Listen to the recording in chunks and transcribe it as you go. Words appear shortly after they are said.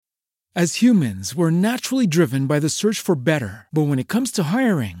As humans, we're naturally driven by the search for better. But when it comes to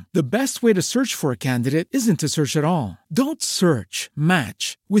hiring, the best way to search for a candidate isn't to search at all. Don't search,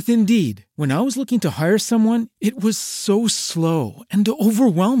 match with Indeed. When I was looking to hire someone, it was so slow and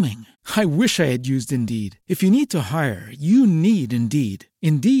overwhelming. I wish I had used Indeed. If you need to hire, you need Indeed.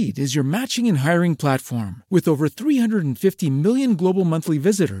 Indeed is your matching and hiring platform with over 350 million global monthly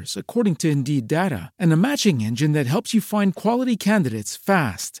visitors, according to Indeed data, and a matching engine that helps you find quality candidates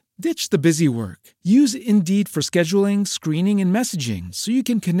fast. Ditch the busy work. Use Indeed for scheduling, screening, and messaging so you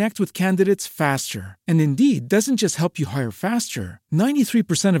can connect with candidates faster. And Indeed doesn't just help you hire faster.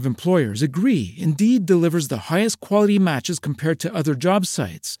 93% of employers agree Indeed delivers the highest quality matches compared to other job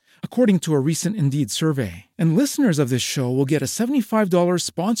sites, according to a recent Indeed survey. And listeners of this show will get a $75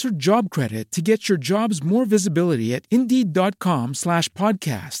 sponsored job credit to get your jobs more visibility at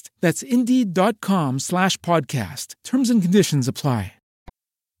Indeed.com/podcast. That's Indeed.com/podcast. Terms and conditions apply.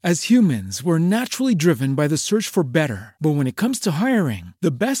 As humans, we're naturally driven by the search for better. But when it comes to hiring,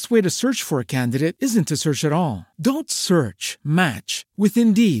 the best way to search for a candidate isn't to search at all. Don't search, match with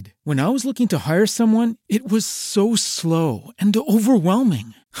Indeed. When I was looking to hire someone, it was so slow and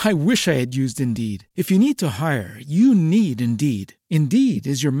overwhelming. I wish I had used Indeed. If you need to hire, you need Indeed. Indeed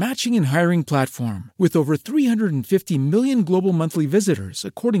is your matching and hiring platform with over 350 million global monthly visitors,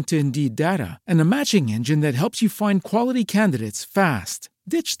 according to Indeed data, and a matching engine that helps you find quality candidates fast.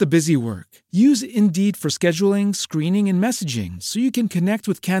 Ditch the busy work. Use Indeed for scheduling, screening, and messaging so you can connect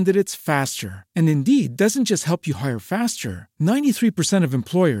with candidates faster. And Indeed doesn't just help you hire faster. 93% of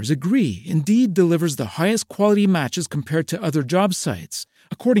employers agree Indeed delivers the highest quality matches compared to other job sites,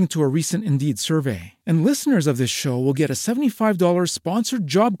 according to a recent Indeed survey. And listeners of this show will get a $75 sponsored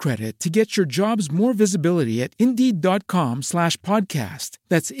job credit to get your jobs more visibility at Indeed.com/podcast.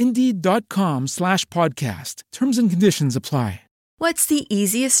 That's Indeed.com/podcast. Terms and conditions apply. What's the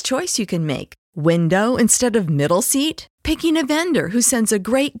easiest choice you can make? Window instead of middle seat? Picking a vendor who sends a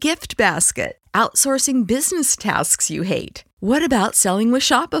great gift basket? Outsourcing business tasks you hate? What about selling with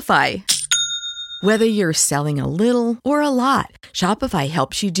Shopify? Whether you're selling a little or a lot, Shopify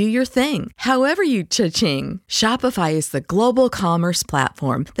helps you do your thing, however you cha-ching. Shopify is the global commerce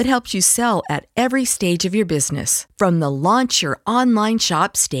platform that helps you sell at every stage of your business. From the launch your online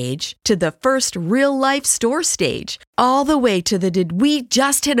shop stage to the first real-life store stage, all the way to the did we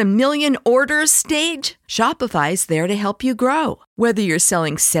just hit 1 million orders stage? Shopify's there to help you grow. Whether you're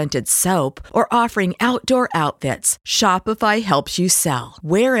selling scented soap or offering outdoor outfits, Shopify helps you sell.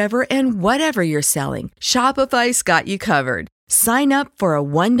 Wherever and whatever you're selling, Shopify's got you covered. Sign up for a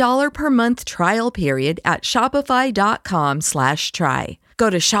 $1 per month trial period at shopify.com/try. Go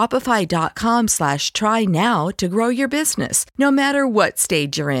to shopify.com/try now to grow your business, no matter what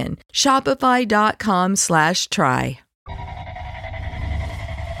stage you're in. Shopify.com/try.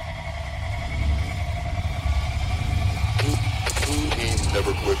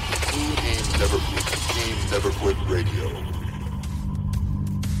 Never quit. Team Never Quit Radio.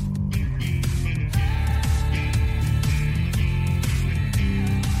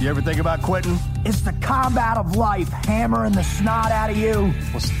 You ever think about quitting? It's the combat of life, hammering the snot out of you.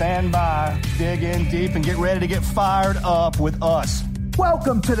 Well, stand by, dig in deep, and get ready to get fired up with us.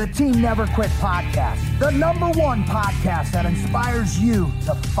 Welcome to the Team Never Quit podcast, the #1 podcast that inspires you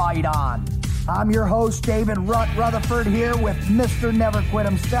to fight on. I'm your host, David Rutherford, here with Mr. Never Quit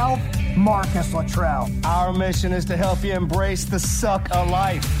himself, Marcus Luttrell. Our mission is to help you embrace the suck of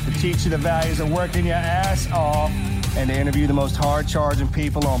life, to teach you the values of working your ass off, and to interview the most hard-charging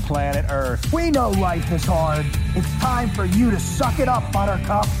people on planet Earth. We know life is hard. It's time for you to suck it up,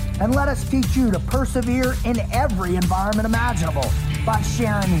 Buttercup, and let us teach you to persevere in every environment imaginable by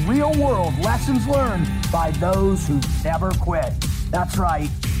sharing real-world lessons learned by those who never quit. That's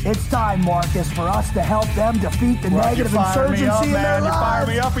right. It's time, Marcus, for us to help them defeat the negative insurgency in their lives. You fire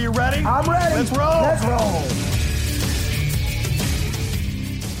me up. Are you ready? I'm ready. Let's roll. Let's roll.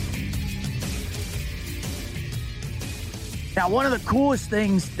 Now, one of the coolest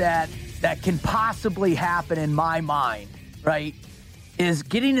things that can possibly happen in my mind, right, is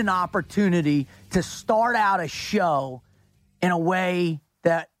getting an opportunity to start out a show in a way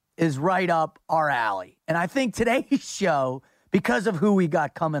that is right up our alley. And I think today's show, because of who we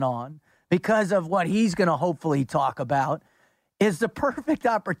got coming on, because of what he's going to hopefully talk about, is the perfect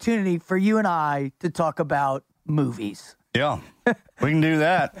opportunity for you and I to talk about movies. Yeah, we can do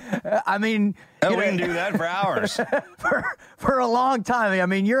that. I mean, we can do that for hours. for a long time. I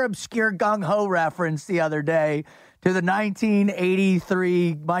mean, your obscure gung-ho reference the other day to the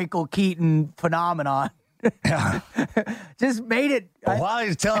 1983 Michael Keaton phenomenon. Yeah. Just made it. While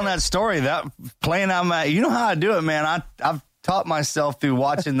he's telling that story, that playing out my, you know how I do it, man. I've taught myself through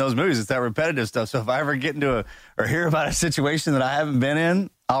watching those movies. It's that repetitive stuff. So if I ever get into or hear about a situation that I haven't been in,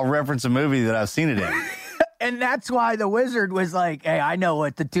 I'll reference a movie that I've seen it in. And that's why the Wizard was like, hey, I know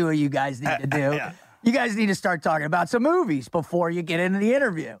what the two of you guys need to do. Yeah. You guys need to start talking about some movies before you get into the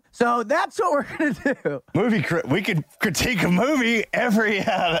interview. So that's what we're going to do. We could critique a movie every...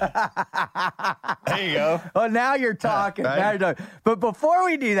 there you go. Well, now you're talking. Right? Now you're talking. But before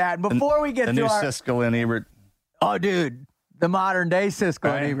we do that, before we get the to new our... Siskel and Ebert. Oh, dude, the modern day Siskel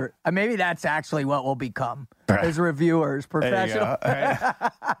Right. and Ebert. Maybe that's actually what we'll become Right. as reviewers, There you professional. go.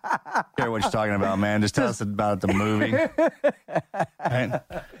 Right. Care what you're talking about, man. Just tell us about the movie. Right?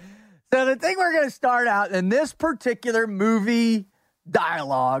 So the thing we're going to start out in this particular movie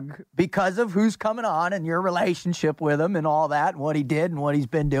dialogue, because of who's coming on and your relationship with him and all that, and what he did and what he's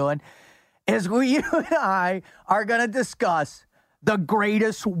been doing, is you and I are going to discuss the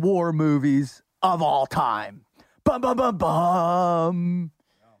greatest war movies of all time. Bum, bum, bum, bum.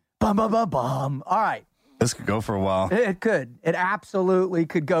 Bum, bum, bum, bum. All right. This could go for a while. It could. It absolutely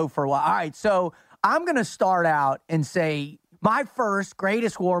could go for a while. All right. So I'm going to start out and say my first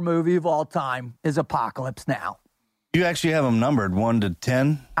greatest war movie of all time is Apocalypse Now. You actually have them numbered 1 to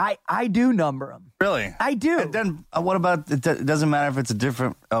 10? I do number them. Really? I do. And then what about, it doesn't matter if it's a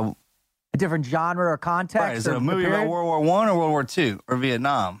different, A different genre or context. right, is it or a movie period? about World War I or World War II or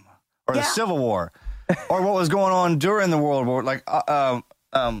Vietnam or Yeah. the Civil War or what was going on during the World War, like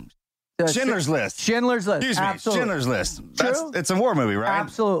Schindler's List. Schindler's List. Excuse me, Absolutely. Schindler's List. True. It's a war movie, right?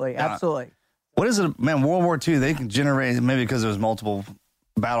 Absolutely. Yeah. Absolutely. What is it, man? World War II, they can generate, maybe because there's multiple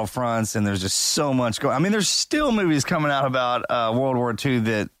battlefronts and there's just so much going. I mean, there's still movies coming out about World War II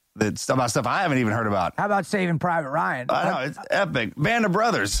that's about stuff I haven't even heard about. How about Saving Private Ryan? I know, it's epic. Band of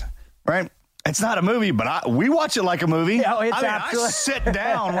Brothers, right? It's not a movie, but we watch it like a movie. Yeah, it's I absolutely- sit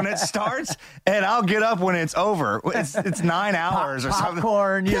down when it starts, and I'll get up when it's over. It's 9 hours or something.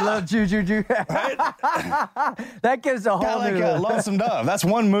 Popcorn, you little juju. Right? That gives a whole Kind of new... like Lonesome Dove. That's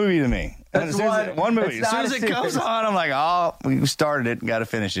one movie to me. That's As soon as one- one movie. it's As soon not as a it comes series. on, I'm like, oh, we started it and got to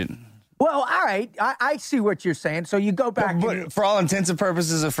finish it. Well, all right. I see what you're saying. So you go back. But for all intents and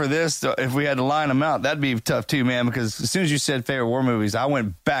purposes for this, if we had to line them out, that'd be tough too, man, because as soon as you said favorite war movies, I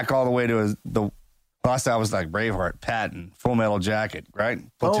went back all the way to the last I was like Braveheart, Patton, Full Metal Jacket, right?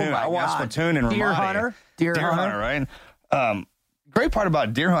 Platoon. my I watched God. Platoon and Deer Ramadi. Hunter? Deer Hunter. Right? Great part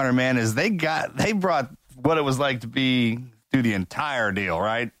about Deer Hunter, man, is they brought what it was like to be through the entire deal,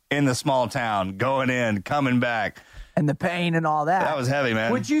 right? In the small town, going in, coming back. and the pain and all that. That was heavy,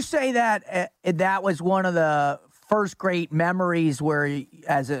 man. Would you say that that was one of the first great memories where,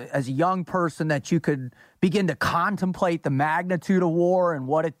 as a young person, that you could begin to contemplate the magnitude of war and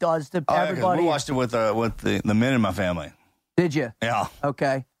what it does to Oh, yeah, 'cause everybody? we watched it with the men in my family. Did you? Yeah.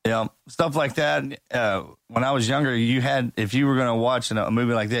 Okay. Yeah, stuff like that. When I was younger, if you were going to watch a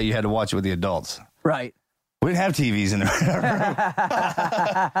movie like that, you had to watch it with the adults. Right. We didn't have TVs in the room.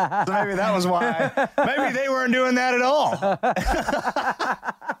 So maybe that was why. Maybe they weren't doing that at all.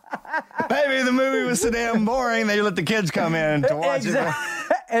 Maybe the movie was so damn boring, they let the kids come in to watch it.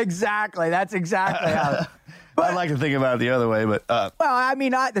 Exactly. That's exactly how. I'd like to think about it the other way, but... Well, I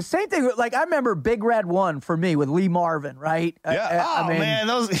mean, the same thing. Like, I remember Big Red 1 for me with Lee Marvin, right? yeah. I mean, man,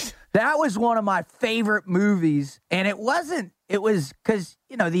 those... that was one of my favorite movies, and it was because,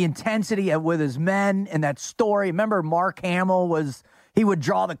 the intensity with his men and that story. Remember Mark Hamill he would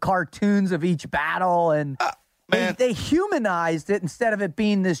draw the cartoons of each battle, and man. they humanized it instead of it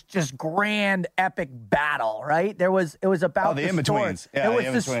being this just grand epic battle, right? It was about the story. in-betweens. Yeah, it the was the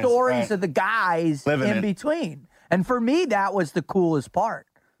in-betweens, stories right. of the guys Living in it. between. And for me, that was the coolest part.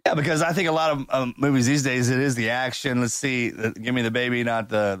 Yeah, because I think a lot of movies these days, it is the action. Let's see, give me the baby, not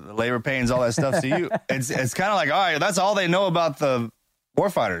the labor pains, all that stuff. So it's kind of like, all right, that's all they know about the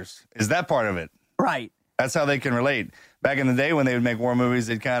warfighters is that part of it. Right. That's how they can relate. Back in the day when they would make war movies,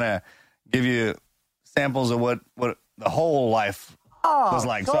 they'd kind of give you samples of what the whole life was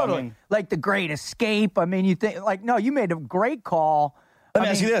like. Totally. So, I mean, Like The Great Escape. I mean, you think, no, you made a great call. let me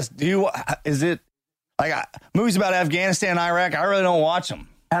ask you this: is it like movies about Afghanistan, Iraq? I really don't watch them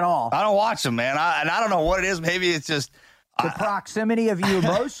At all. I don't watch them, man. I don't know what it is. Maybe it's just. The proximity of you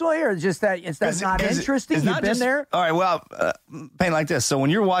emotionally, or just that it's not interesting? It's You've not been just- there? All right, well, paint like this. So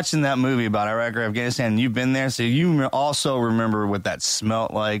when you're watching that movie about Iraq or Afghanistan, and you've been there, so you also remember what that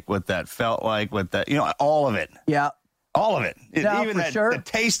smelt like, what that felt like, what that, all of it. Yeah. All of it. No, Even for that, sure. the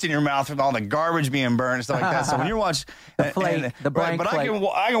taste in your mouth with all the garbage being burned and stuff like that. So when you're watching the blank but plate.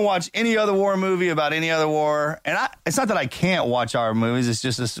 I can watch any other war movie about any other war, and it's not that I can't watch our movies. It's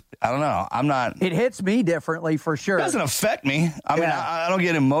just this, I don't know. I'm not. It hits me differently for sure. It doesn't affect me. I mean, I don't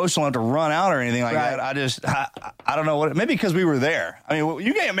get emotional, I have to run out or anything like that. I don't know what. Maybe because we were there. I mean,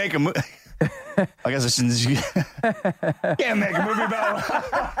 you can't make a movie. I guess I shouldn't. Can't make a movie about.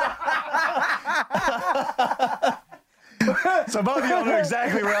 So both of y'all knew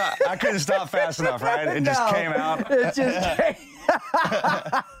exactly where I couldn't stop fast enough, right? It just came out. It just came.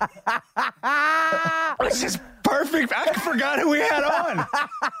 It's just perfect. I forgot who we had on.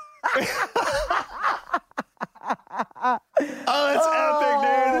 Oh, that's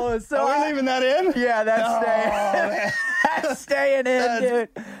epic, dude. So Are we leaving that in? Yeah, that's staying. That's staying in, dude.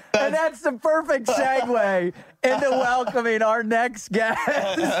 And that's the perfect segue into welcoming our next guest.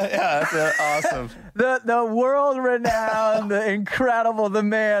 Yeah, that's awesome. The world-renowned, the incredible, the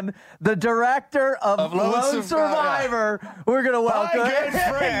man, the director of Lone Survivor. We're going to welcome good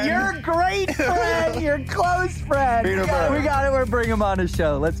friend. your great friend, your close friend. Peter Berg. We got it. We're bringing him on the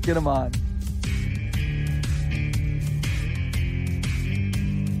show. Let's get him on.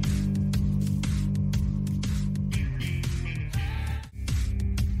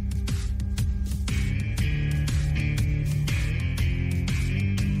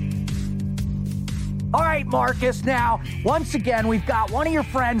 All right, Marcus. Now, once again, we've got one of your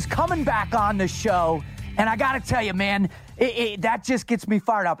friends coming back on the show. And I got to tell you, man, that just gets me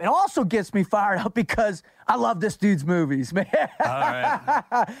fired up. It also gets me fired up because I love this dude's movies, man. All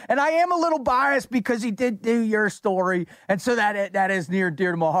right. And I am a little biased because he did do your story. And so that is near and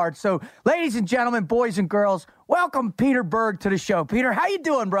dear to my heart. So, ladies and gentlemen, boys and girls, welcome Peter Berg to the show. Peter, how you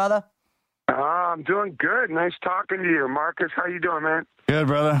doing, brother? I'm doing good. Nice talking to you. Marcus, how you doing, man? Good,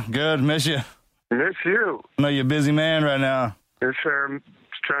 brother. Good. Miss you. Miss you. I know you're a busy man right now. Yes, sir. I'm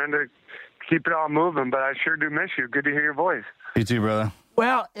just trying to keep it all moving, but I sure do miss you. Good to hear your voice. You too, brother.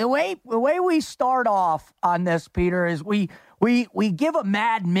 Well, the way we start off on this, Peter, is we give a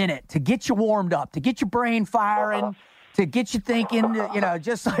mad minute to get you warmed up, to get your brain firing, to get you thinking,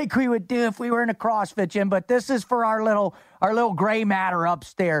 just like we would do if we were in a CrossFit gym. But this is for our little gray matter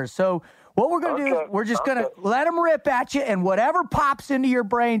upstairs. So what we're going to do is we're just going to let them rip at you, and whatever pops into your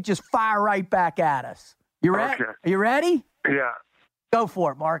brain, just fire right back at us. You ready? Okay. Are you ready? Yeah. Go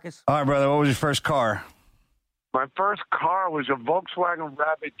for it, Marcus. All right, brother. What was your first car? My first car was a Volkswagen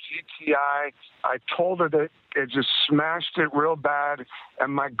Rabbit GTI. I told her that it just smashed it real bad.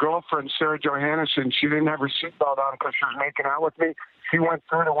 And my girlfriend, Sarah Johansson, she didn't have her seatbelt on because she was making out with me. She went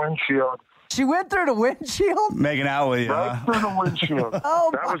through the windshield. She went through the windshield? Making out with you, Right through the windshield. That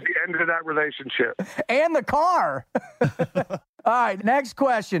was the end of that relationship. And the car. All right, next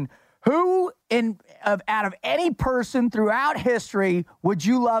question. Who out of any person throughout history would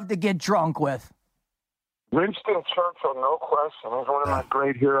you love to get drunk with? Winston Churchill, no question. He's one of my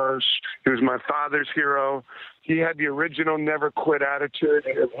great heroes. He was my father's hero. He had the original never quit attitude.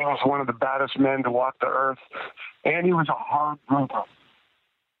 He was one of the baddest men to walk the earth. And he was a hard drinker.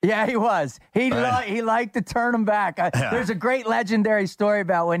 Yeah, he was. He liked to turn them back. There's a great legendary story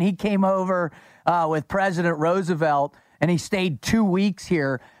about when he came over with President Roosevelt and he stayed 2 weeks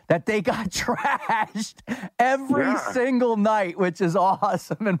here, that they got trashed every single night, which is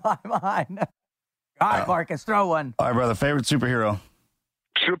awesome in my mind. All right, Marcus, throw one. All right, brother. Favorite superhero?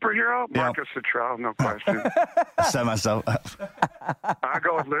 Superhero? Marcus Luttrell, no question. I set myself up. I'll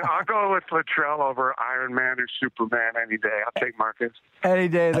go with Luttrell over Iron Man or Superman any day. I'll take Marcus. Any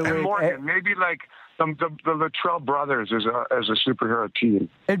day of the And week. Morgan, maybe like the Luttrell brothers as a superhero team.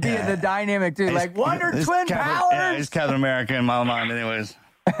 It'd be the dynamic, dude. Like Wonder Twin Powers. Yeah, he's Captain America in my mind anyways.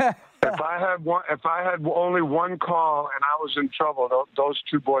 If I had only one call and I was in trouble, those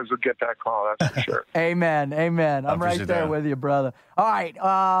two boys would get that call. That's for sure. Amen. I'm right there that. with you, brother. All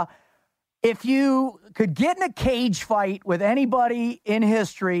right. If you could get in a cage fight with anybody in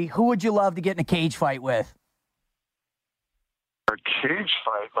history, who would you love to get in a cage fight with? A cage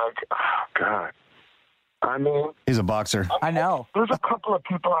fight, God. I mean, He's a boxer. I know. there's a couple of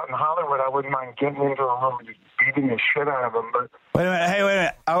people out in Hollywood I wouldn't mind getting into a room and just beating the shit out of them, but Wait a minute. Hey, wait a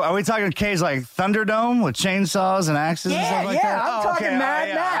minute. Are we talking cage like Thunderdome with chainsaws and axes and stuff like that? I'm talking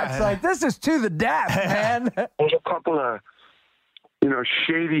Mad Max. Like, this is to the death, man. there's a couple of,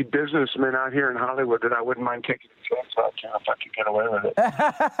 shady businessmen out here in Hollywood that I wouldn't mind taking a chance on if I could get away with it.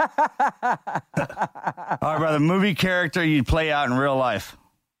 All right, brother. Movie character you'd play out in real life.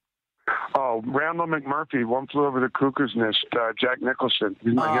 Oh, Oh, Randall McMurphy, One Flew Over the Cuckoo's Nest, Jack Nicholson.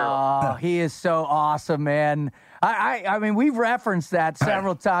 He's my hero. Oh, he is so awesome, man. I mean, we've referenced that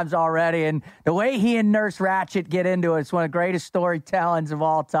several times already, and the way he and Nurse Ratched get into it's one of the greatest storytellings of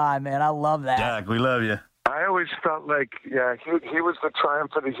all time, man. I love that. Jack, we love you. I always felt like, he was the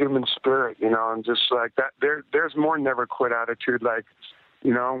triumph of the human spirit, and just like that. There's more never quit attitude. Like,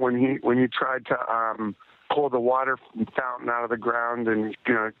 when he tried to pull the water fountain out of the ground and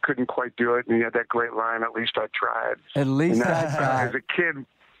couldn't quite do it, and he had that great line, "At least I tried." At least I tried. As a kid,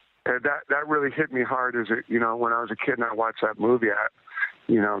 that really hit me hard. When I was a kid and I watched that movie,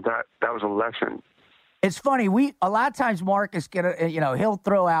 that was a lesson. It's funny. A lot of times Marcus he'll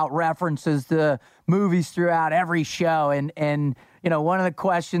throw out references to movies throughout every show, and one of the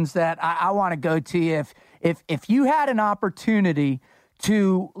questions that I want to go to you, if you had an opportunity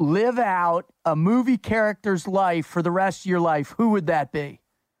to live out a movie character's life for the rest of your life, who would that be?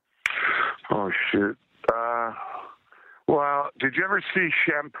 Oh shoot. Well, did you ever see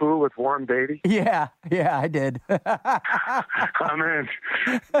Shampoo with Warren Beatty? Yeah, I did. I mean,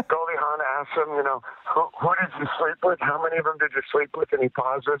 Goldie Hawn asks him, who did you sleep with? How many of them did you sleep with? And he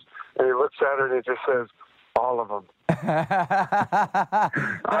pauses, and he looks at her, and he just says, all of them. I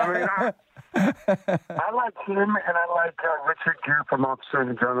mean, I like him, and I like Richard Gere from Officer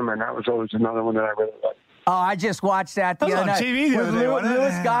and Gentleman. That was always another one that I really liked. Oh, I just watched that the other night TV with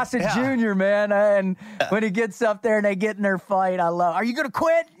Louis Gossett Jr., man. And when he gets up there and they get in their fight, I love, "Are you going to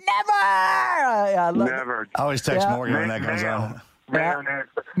quit?" Never! Never. I always text Morgan when that comes on.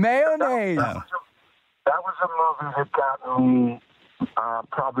 Mayonnaise. That was a movie that got me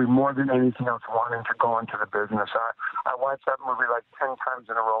probably more than anything else wanting to go into the business. I watched that movie like 10 times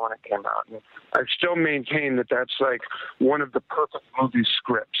in a row when it came out. And I still maintain that that's like one of the perfect movie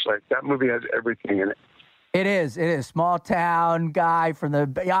scripts. Like that movie has everything in it. It is. Small town guy from the.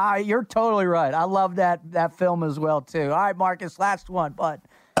 Yeah, you're totally right. I love that film as well too. All right, Marcus, last one, bud.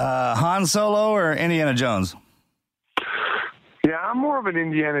 Han Solo or Indiana Jones? Yeah, I'm more of an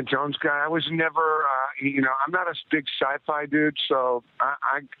Indiana Jones guy. I was never, I'm not a big sci-fi dude, so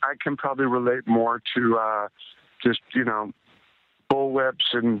I can probably relate more to just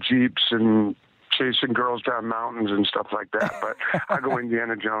bullwhips and jeeps and chasing girls down mountains and stuff like that. But I go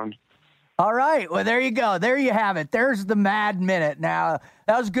Indiana Jones. All right. Well, there you go. There you have it. There's the Mad Minute. Now,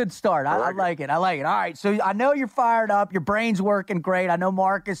 that was a good start. I like it. All right. So I know you're fired up. Your brain's working great. I know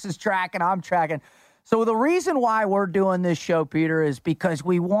Marcus is tracking. I'm tracking. So the reason why we're doing this show, Peter, is because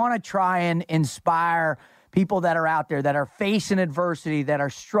we want to try and inspire people that are out there that are facing adversity, that are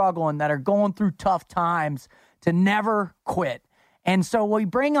struggling, that are going through tough times to never quit. And so we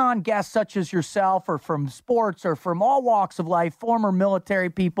bring on guests such as yourself or from sports or from all walks of life, former military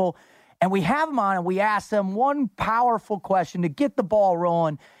people, and we have them on and we ask them one powerful question to get the ball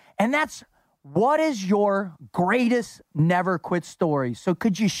rolling, and that's, what is your greatest never quit story? So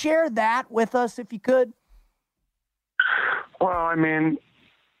could you share that with us if you could? Well, I mean,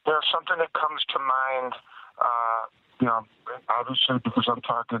 there's something that comes to mind, obviously because I'm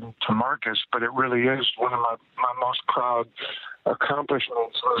talking to Marcus, but it really is one of my most proud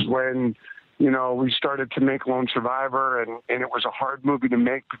accomplishments was when, we started to make Lone Survivor, and it was a hard movie to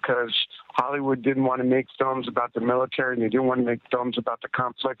make because Hollywood didn't want to make films about the military, and they didn't want to make films about the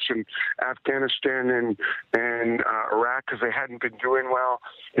conflicts in Afghanistan and Iraq because they hadn't been doing well.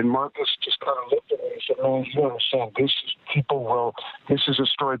 And Marcus just kind of looked at me and said, "Man, you understand, this is a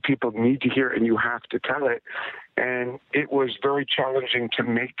story people need to hear, and you have to tell it." And it was very challenging to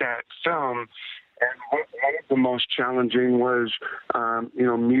make that film. And one of the most challenging was,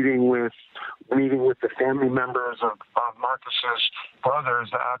 meeting with the family members of Marcus's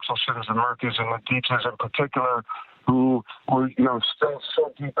brothers, the Axelsons and Merkes and the Dietzes in particular, who were, still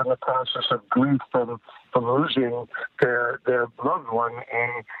so deep in the process of grief from losing their loved one,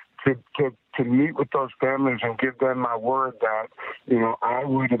 and to meet with those families and give them my word that, I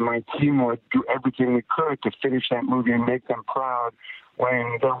would and my team would do everything we could to finish that movie and make them proud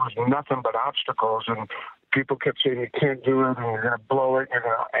when there was nothing but obstacles, and people kept saying you can't do it and you're going to blow it, you're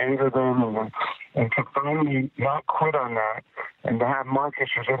going to anger them, and to finally not quit on that, and to have Marcus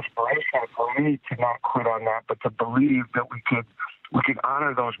as inspiration for me to not quit on that, but to believe that we could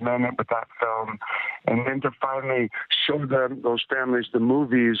honor those men with that film, and then to finally show them, those families, the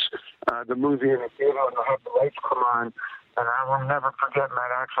movie in the theater, and have the lights come on. And I will never forget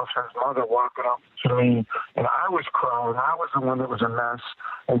Matt Axelson's mother walking up to me, and I was crying. I was the one that was a mess,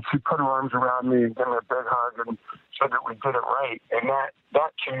 and she put her arms around me and gave me a big hug and said that we did it right. And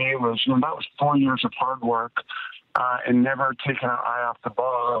that to me was, that was 4 years of hard work and never taking our eye off the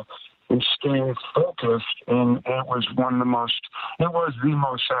ball. and staying focused. And it was the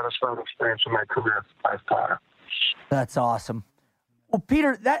most satisfying experience of my career by far. That's awesome. Well,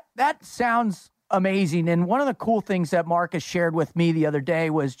 Peter, that sounds amazing. And one of the cool things that Marcus shared with me the other day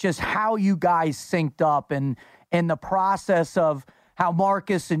was just how you guys synced up and the process of how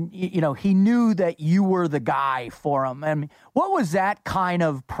Marcus and, he knew that you were the guy for him. And what was that kind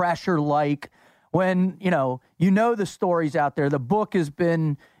of pressure like when, the stories out there? The book is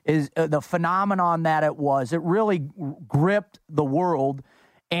the phenomenon that it was. It really gripped the world.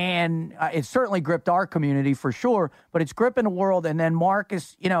 And it certainly gripped our community for sure, but it's gripping the world. And then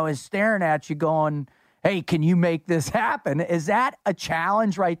Marcus, is staring at you going, hey, can you make this happen? Is that a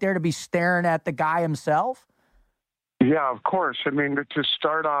challenge right there, to be staring at the guy himself? Yeah, of course. I mean, to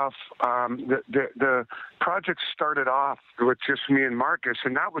start off, the project started off with just me and Marcus,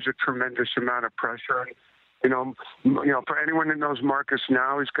 and that was a tremendous amount of pressure. For anyone that knows Marcus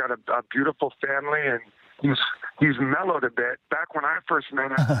now, he's got a beautiful family, and he's mellowed a bit. Back when I first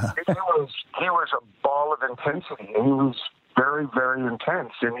met him, he was a ball of intensity, and he was very, very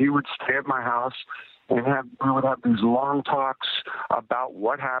intense. And he would stay at my house, and we would have these long talks about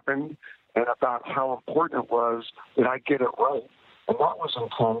what happened and about how important it was that I get it right. And that was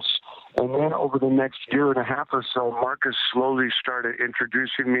intense. And then over the next year and a half or so, Marcus slowly started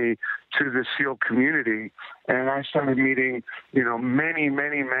introducing me to the SEAL community. And I started meeting, many,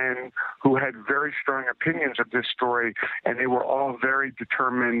 many men who had very strong opinions of this story. And they were all very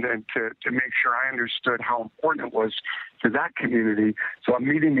determined and to make sure I understood how important it was to that community. So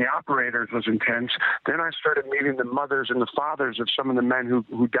meeting the operators was intense. Then I started meeting the mothers and the fathers of some of the men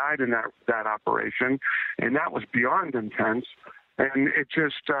who died in that operation. And that was beyond intense. And it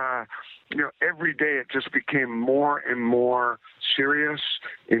just, every day it just became more and more serious,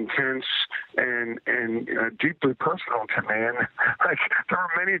 intense, and deeply personal to me. And there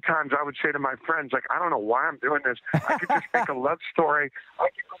were many times I would say to my friends, I don't know why I'm doing this. I could just make a love story.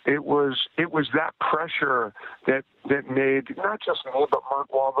 It was that pressure that made not just me, but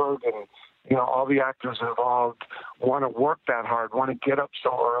Mark Wahlberg and all the actors involved want to work that hard, want to get up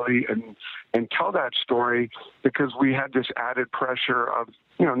so early and tell that story, because we had this added pressure of,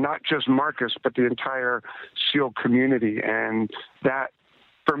 not just Marcus, but the entire SEAL community. And that,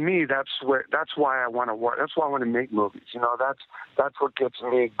 for me, that's why I want to work. That's why I want to make movies. That's what gets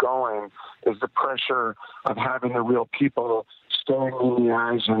me going, is the pressure of having the real people staring me in the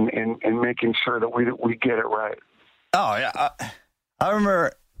eyes and making sure that we get it right. Oh, yeah. I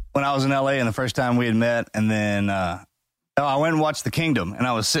remember when I was in LA and the first time we had met, and then I went and watched The Kingdom, and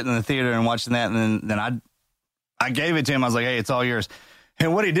I was sitting in the theater and watching that, and then I gave it to him. I was like, hey, it's all yours.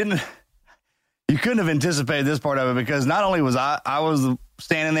 And what he didn't, you couldn't have anticipated this part of it, because not only was I was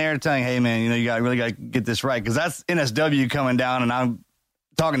standing there telling, hey, man, you really got to get this right, because that's NSW coming down, and I'm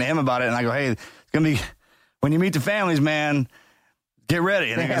talking to him about it, and I go, hey, it's going to be, when you meet the families, man, get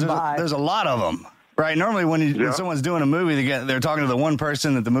ready. And there's a lot of them. Right. Normally, when someone's doing a movie, they're talking to the one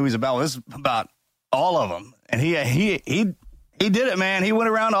person that the movie's about. Well, this is about all of them, and he did it, man. He went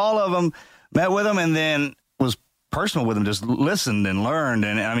around to all of them, met with them, and then was personal with them. Just listened and learned,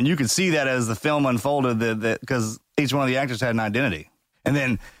 and I mean, you could see that as the film unfolded, that because each one of the actors had an identity, and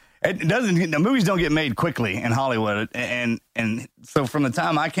then the movies don't get made quickly in Hollywood, and so from the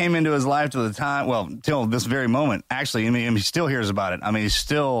time I came into his life to the time, till this very moment, actually, I mean, he still hears about it. I mean, he's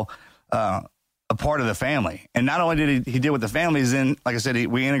still a part of the family. And not only did he deal with the families, then, like I said,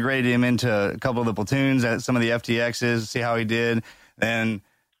 we integrated him into a couple of the platoons at some of the FTXs, see how he did. And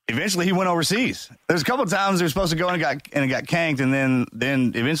eventually he went overseas. There's a couple of times they were supposed to go and it got canked, and then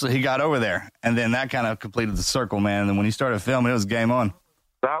eventually he got over there. And then that kind of completed the circle, man. And when he started filming, it was game on.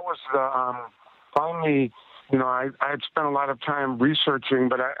 That was finally, I had spent a lot of time researching,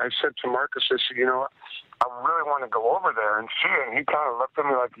 but I said to Marcus, I said, I really want to go over there and see it. And he kind of looked at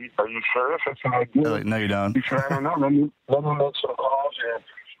me like, are you serious? I said, I do. No, you don't. He said, I don't know. Let me make some calls. And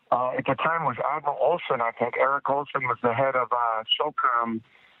at the time it was Admiral Olson, I think. Eric Olson was the head of SOCOM,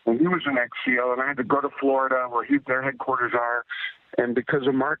 and he was an ex-SEAL. And I had to go to Florida, where their headquarters are. And because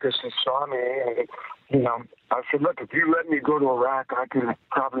of Marcus, he saw me. And, I said, look, if you let me go to Iraq, I can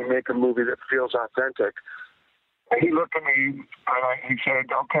probably make a movie that feels authentic. And he looked at me, and he said,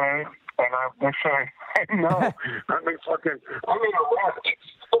 okay. And I said, no, I'm in Iraq.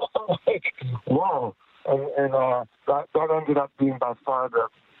 I'm like, whoa. And that ended up being by far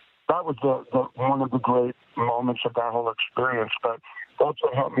that was the one of the great moments of that whole experience. But that's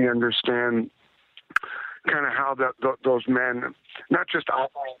what helped me understand kind of how those men, not just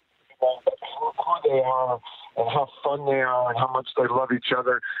operate, but who they are and how fun they are and how much they love each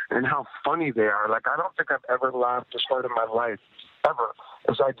other and how funny they are. Like, I don't think I've ever laughed as hard in my life, ever.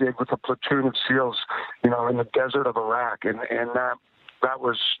 as I did with a platoon of SEALs, in the desert of Iraq, and that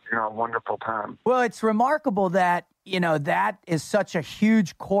was, a wonderful time. Well, it's remarkable that, that is such a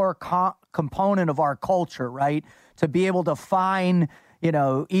huge core component of our culture, right? To be able to find,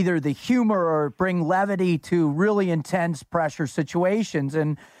 either the humor or bring levity to really intense pressure situations.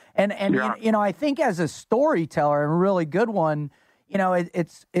 And yeah. I think as a storyteller, and a really good one,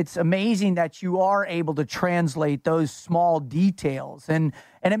 it's amazing that you are able to translate those small details. And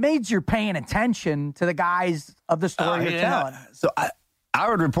it means you're paying attention to the guys of the story you're telling. So I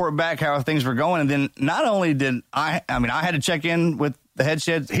would report back how things were going. And then not only did I had to check in with the head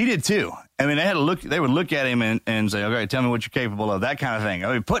chef. He did too. I mean, they would look at him and say, okay, tell me what you're capable of, that kind of thing.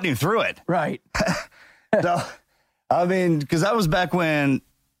 I mean, putting him through it. Right. So, because that was back when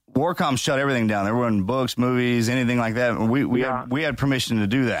Warcom shut everything down. There weren't books, movies, anything like that. We had permission to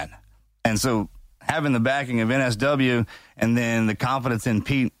do that. And so having the backing of NSW and then the confidence in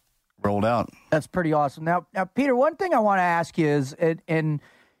Pete rolled out. That's pretty awesome. Now, Peter, one thing I want to ask you is, and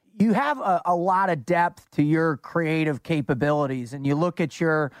you have a lot of depth to your creative capabilities, and you look at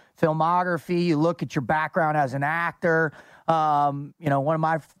your filmography, you look at your background as an actor. One of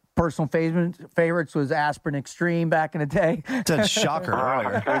my personal favorites was Aspirin Extreme back in the day. That's Shocker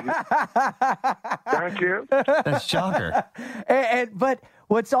earlier. Thank you. That's Shocker. But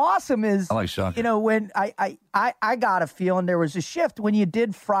what's awesome is, I like Shocker. When I got a feeling there was a shift when you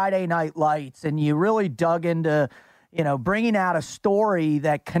did Friday Night Lights and you really dug into, bringing out a story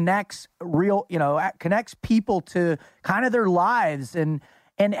that connects connects people to kind of their lives. And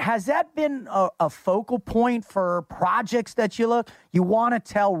has that been a focal point for projects that you want to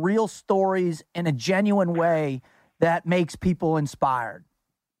tell real stories in a genuine way that makes people inspired?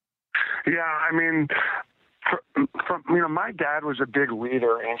 Yeah, I mean, my dad was a big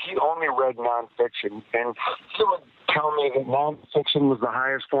reader, and he only read nonfiction. And he would tell me that nonfiction was the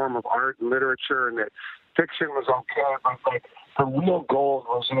highest form of art and literature, and that fiction was okay, but the real gold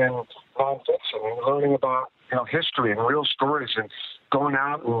was in nonfiction and learning about history and real stories and going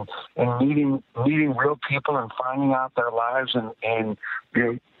out and meeting real people and finding out their lives and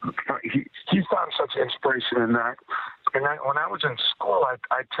he found such inspiration in that. And when I was in school,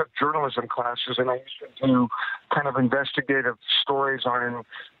 I took journalism classes, and I used to do kind of investigative stories on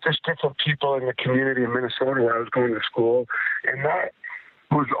just different people in the community in Minnesota where I was going to school, and that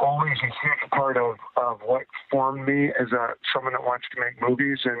was always a huge part of what formed me as someone that wants to make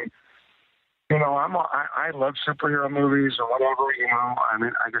movies. And I love superhero movies or whatever. I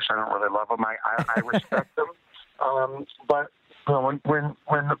mean, I guess I don't really love them. I respect them. But when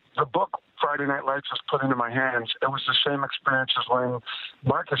the book Friday Night Lights was put into my hands, it was the same experience as when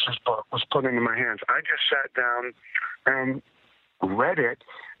Marcus's book was put into my hands. I just sat down and read it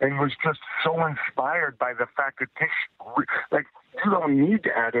and was just so inspired by the fact that you don't need to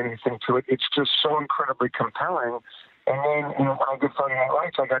add anything to it. It's just so incredibly compelling. And then when I did Friday Night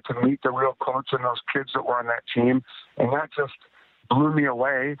Lights, I got to meet the real coach and those kids that were on that team, and that just blew me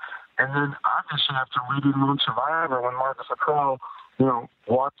away. And then obviously after reading Lone Survivor, when Marcus Luttrell,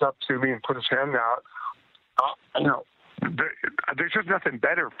 walked up to me and put his hand out, there's just nothing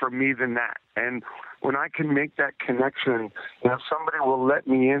better for me than that. And when I can make that connection, somebody will let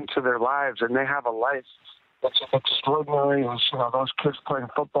me into their lives and they have a life that's extraordinary. Those kids playing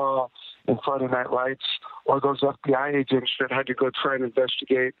football in Friday Night Lights, or those FBI agents that had to go try and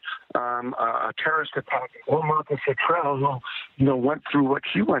investigate a terrorist attack, or Marcus Luttrell, who went through what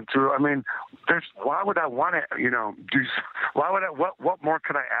he went through. I mean, why would I want to, what more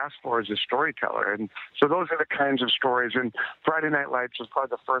could I ask for as a storyteller? And so those are the kinds of stories. And Friday Night Lights was probably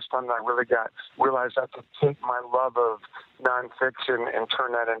the first time that I realized I could take my love of nonfiction and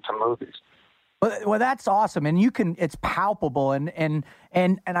turn that into movies. Well, that's awesome, and it's palpable, and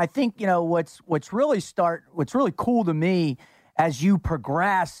I think what's really cool to me as you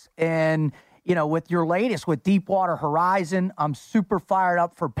progress, and with your latest with Deepwater Horizon, I'm super fired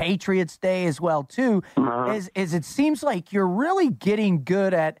up for Patriots Day as well too. Is it seems like you're really getting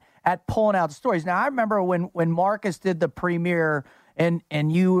good at pulling out stories. Now I remember when Marcus did the premiere, and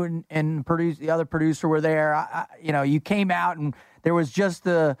you and the other producer were there. You came out and there was just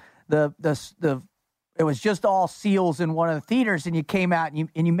it was just all SEALs in one of the theaters, and you came out and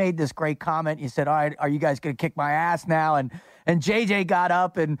you made this great comment. You said, "All right, are you guys going to kick my ass now?" And JJ got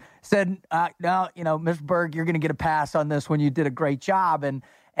up and said, "No, Mr. Berg, you're going to get a pass on this one. You did a great job." And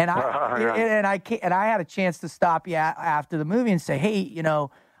I had a chance to stop you after the movie and say, "Hey,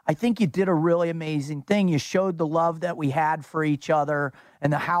 I think you did a really amazing thing. You showed the love that we had for each other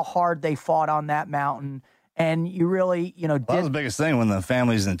and how hard they fought on that mountain." And you really, that was the biggest thing when the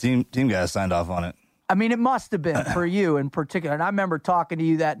families and the team guys signed off on it. I mean, it must have been for you in particular. And I remember talking to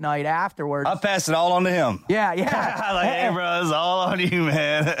you that night afterwards. I passed it all on to him. Yeah. Like, hey, bro, it's all on you,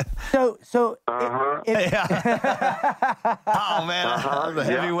 man. So. Oh, man, I'm a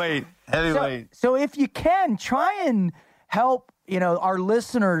heavyweight. So if you can, try and help, our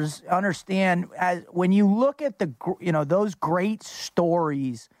listeners understand when you look at those great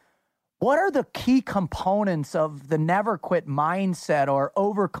stories, what are the key components of the never quit mindset or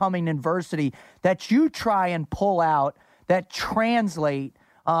overcoming adversity that you try and pull out that translate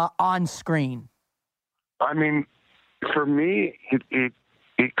on screen? I mean, for me,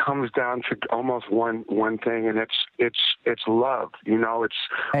 it comes down to almost one thing, and it's love. It's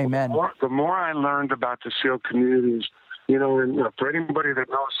Amen. The more I learned about the SEAL communities, and for anybody that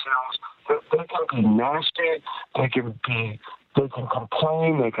knows SEALs, they can be nasty, they can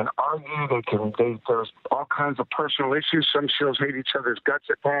complain, they can argue, there's all kinds of personal issues. Some SEALs hate each other's guts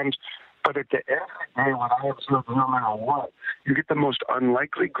at times. But at the end of the day, what I observe, no matter what, you get the most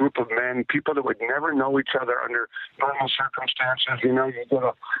unlikely group of men, people that would never know each other under normal circumstances. You get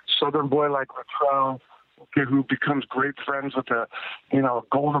a Southern boy like Latrell, who becomes great friends with a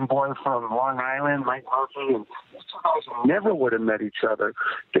golden boy from Long Island, Mike Murphy, and these two guys never would have met each other.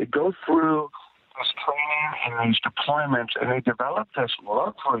 They go through this training and these deployments, and they develop this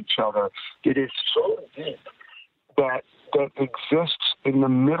love for each other. It is so deep that exists in the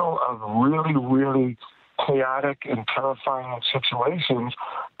middle of really, really chaotic and terrifying situations.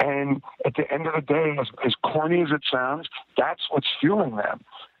 And at the end of the day, as corny as it sounds, that's what's fueling them.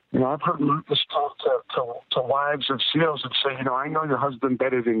 I've heard Marcus talk to wives of SEALs and say, I know your husband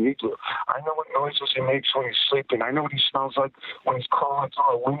better than you do. I know what noises he makes when he's sleeping. I know what he smells like when he's crawling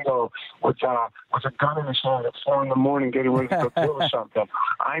through a window with a gun in his hand at 4 a.m. getting ready to go kill something.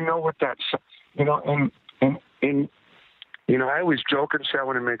 I know what that's, I always joke and say I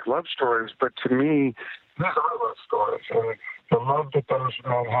want to make love stories, but to me, these are love stories. And the love that those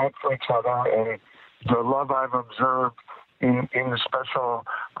men had for each other and the love I've observed in the special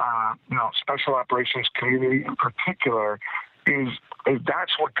operations community in particular is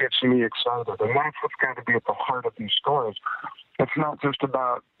that's what gets me excited. And that's what's got to be at the heart of these stories. It's not just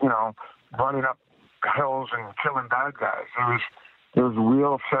about, running up hills and killing bad guys. There's a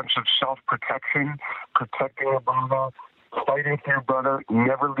real sense of self-protection, protecting your brother, fighting for your brother,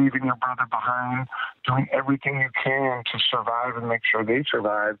 never leaving your brother behind, doing everything you can to survive and make sure they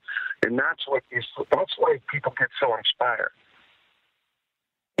survive. And that's why people get so inspired.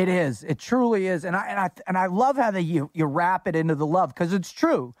 It is. It truly is. And I love how you wrap it into the love, because it's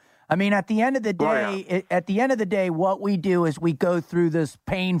true. I mean, at the end of the day, what we do is we go through this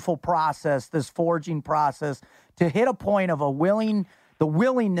painful process, this forging process, to hit a point of the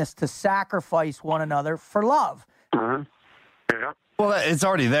willingness to sacrifice one another for love. Mm-hmm. Yeah. Well, it's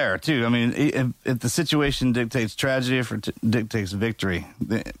already there too. I mean, if the situation dictates tragedy, if it dictates victory,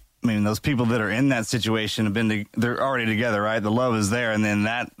 those people that are in that situation they're already together, right? The love is there, and then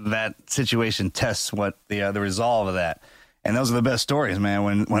that situation tests what the resolve of that. And those are the best stories, man.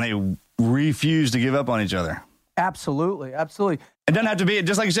 When they refuse to give up on each other. Absolutely. It doesn't have to be,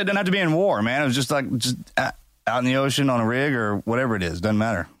 just like you said, it doesn't have to be in war, man. It was just out in the ocean on a rig or whatever it is. Doesn't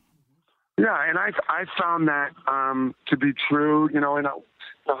matter. Yeah, and I found that to be true. In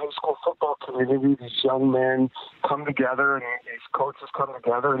the high school football community, these young men come together and these coaches come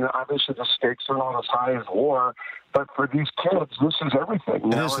together, and obviously the stakes are not as high as war. But for these kids, this is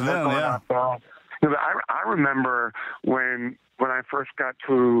everything. It is to them, yeah. I remember when I first got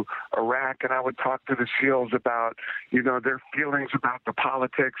to Iraq, and I would talk to the SEALs about, their feelings about the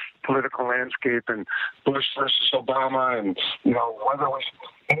political landscape, and Bush versus Obama, and whether we.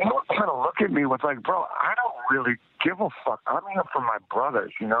 And they would kind of look at me with like, bro, I don't really give a fuck. I'm here for my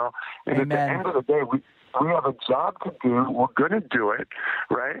brothers, And Amen. At the end of the day, we have a job to do. We're going to do it,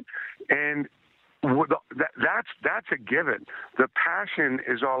 right? And that's a given. The passion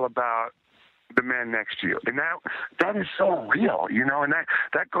is all about the man next to you. And that is so real, and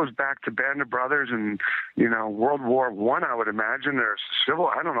that goes back to Band of Brothers and, World War I, I would imagine. There's civil,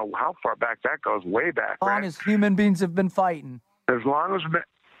 I don't know how far back that goes, way back. As long as human beings have been fighting. As long as,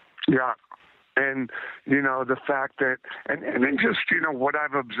 yeah. And, the fact that, and then just, what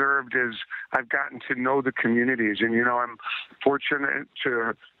I've observed is I've gotten to know the communities, and, I'm fortunate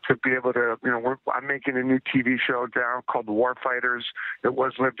to be able to, I'm making a new TV show now called War Fighters. It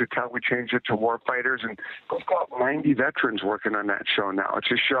was Live to Tell. We changed it to War Fighters, and we've got 90 veterans working on that show now.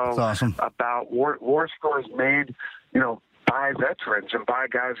 It's a show awesome. About war stories made, by veterans and by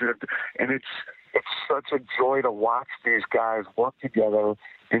guys and it's such a joy to watch these guys work together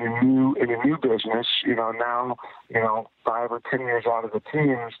in a new business. Now, 5 or 10 years out of the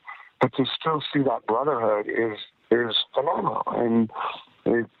teams, but to still see that brotherhood is phenomenal, and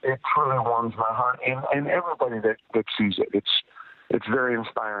it truly warms my heart, and everybody that sees it. It's very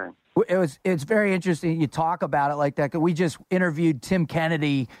inspiring. It's very interesting you talk about it like that. 'Cause we just interviewed Tim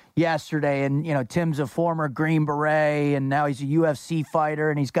Kennedy yesterday, and Tim's a former Green Beret, and now he's a UFC fighter,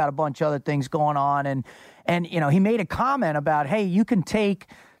 and he's got a bunch of other things going on. And he made a comment about, hey, you can take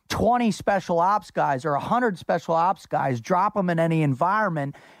 20 special ops guys or 100 special ops guys, drop them in any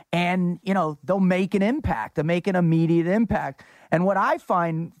environment, and they'll make an impact. They'll make an immediate impact. And what I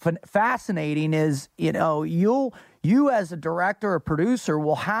find fascinating is you as a director or producer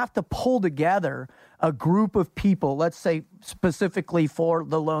will have to pull together a group of people, let's say specifically for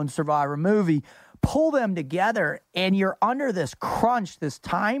the Lone Survivor movie, pull them together, and you're under this crunch, this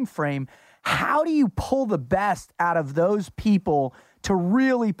time frame. How do you pull the best out of those people to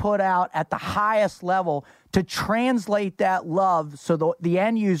really put out at the highest level to translate that love so the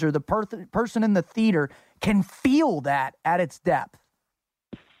end user, the person in the theater, can feel that at its depth?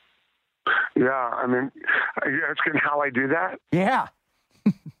 Yeah, I mean, are you asking how I do that? Yeah.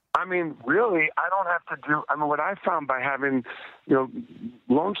 I mean, really, I don't have to do. I mean, what I found by having,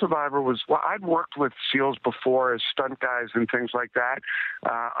 Lone Survivor was. Well, I'd worked with SEALs before as stunt guys and things like that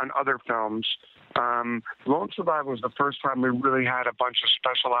on other films. Lone Survivor was the first time we really had a bunch of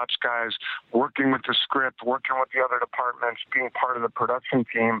special ops guys working with the script, working with the other departments, being part of the production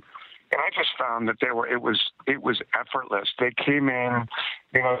team. And I just found that it was effortless. They came in,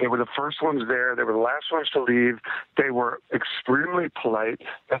 they were the first ones there. They were the last ones to leave. They were extremely polite.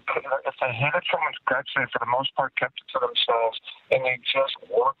 If they hated someone's guts, they for the most part kept it to themselves, and they just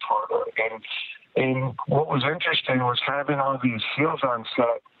worked harder. And what was interesting was having all these SEALs on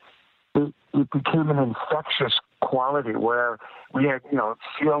set. It became an infectious quality where we had,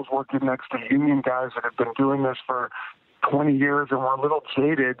 SEALs working next to union guys that had been doing this for 20 years and were a little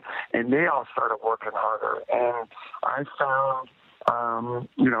jaded, and they all started working harder. And I found,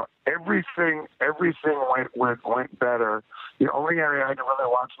 everything went better. The only area I had to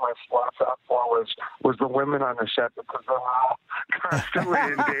really watch my slots out for was the women on the set, because they were all constantly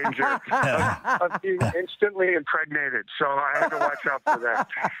in danger of being instantly impregnated. So I had to watch out for that.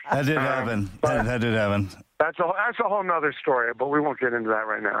 That did happen. That did happen. That's a whole nother story, but we won't get into that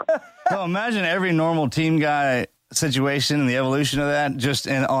right now. So imagine every normal team guy situation and the evolution of that just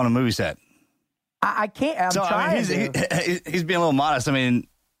on a movie set. I can't. I'm trying. He's being a little modest. I mean,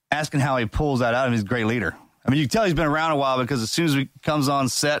 asking how he pulls that out of him. He's a great leader. I mean, you can tell he's been around a while, because as soon as he comes on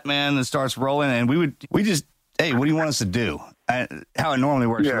set, man, and starts rolling, and we just, hey, what do you want us to do? How it normally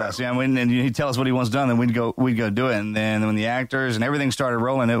works with us. Yeah, and he'd tell us what he wants done, and we'd go do it. And then when the actors and everything started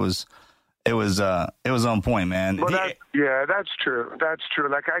rolling, it was on point, man. Well, that's true. That's true.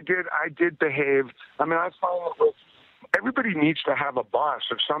 Like I did behave. I mean, I find that with everybody needs to have a boss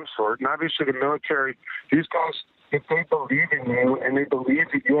of some sort, and obviously the military, these guys, if they believe in you and they believe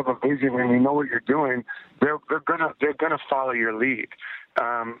that you have a vision and you know what you're doing, they're gonna follow your lead.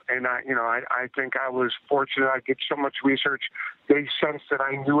 And I think I was fortunate. I did so much research. They sensed that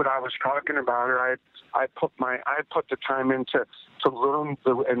I knew what I was talking about, or I put the time in to learn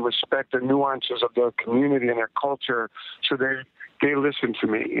and respect the nuances of their community and their culture, so they listen to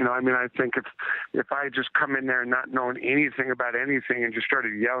me. I think if I had just come in there and not knowing anything about anything and just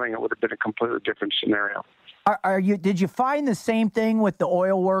started yelling, it would have been a completely different scenario. Did you find the same thing with the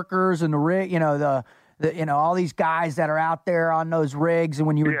oil workers and the rig? All these guys that are out there on those rigs, and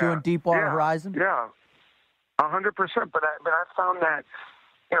when you were doing Deepwater Horizon? Yeah, 100%. But I found that,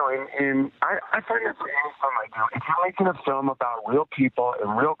 I find that for any film I do, if you're making a film about real people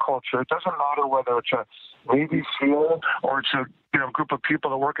and real culture, it doesn't matter whether it's a Navy SEAL or it's a group of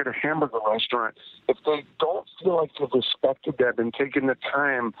people that work at a hamburger restaurant. If they don't feel like you've respected them and taken the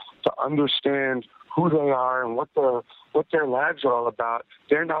time to understand who they are and what their lives are all about,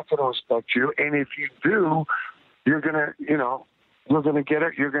 they're not going to respect you. And if you do, you're going to get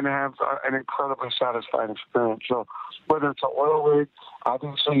it. You're going to have an incredibly satisfying experience. So whether it's an oil rig,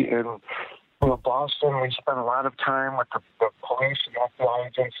 obviously in Boston, we spent a lot of time with the police and FBI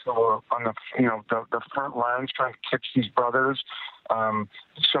agents who were on the front lines trying to catch these brothers.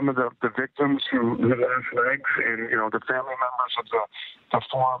 Some of the victims who lost legs, and the family members of the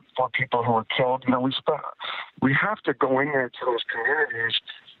four people who were killed. We have to go in there to those communities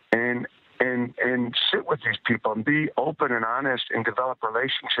and sit with these people and be open and honest and develop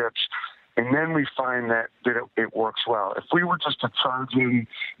relationships. And then we find that it works well. If we were just to charge into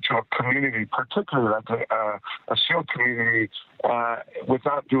a community, particularly like a SEAL community,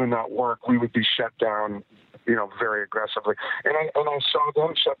 without doing that work, we would be shut down, very aggressively. And I saw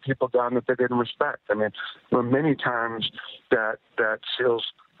them shut people down that they didn't respect. I mean, there were many times that SEALs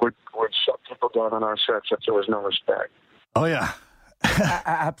would shut people down on our sets if there was no respect. Oh, yeah.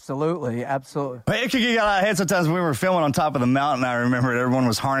 Absolutely. But it could get out of head sometimes when we were filming on top of the mountain. I remember everyone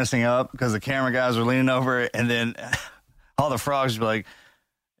was harnessing up because the camera guys were leaning over it, and then all the frogs would be like,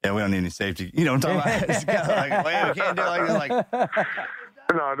 yeah, we don't need any safety. You know what I'm talking about? It's kind of like, wait, we can't do it like this.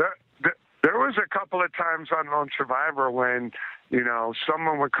 No, there was a couple of times on Lone Survivor when, you know,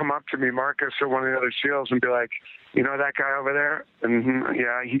 someone would come up to me, Marcus or one of the other SEALs, and be like, you know that guy over there? And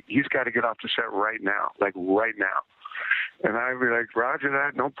yeah, he's got to get off the set right now, like right now. And I'd be like, roger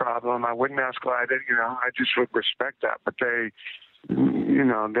that, no problem. I wouldn't escalate it, you know, I just would respect that. But they, you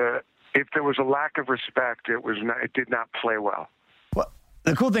know, if there was a lack of respect, it did not play well. Well,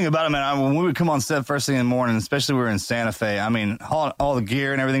 the cool thing about it, man, when we would come on set first thing in the morning, especially we were in Santa Fe, I mean, all the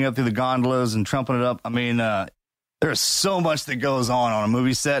gear and everything up through the gondolas and trumping it up. I mean, there's so much that goes on a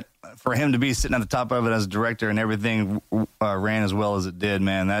movie set. For him to be sitting at the top of it as a director and everything ran as well as it did,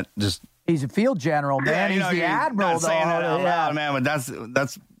 man, that just... He's a field general, man. Yeah, he's the admiral, though. Saying that out loud, man, but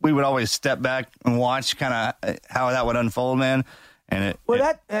that's we would always step back and watch kind of how that would unfold, man. And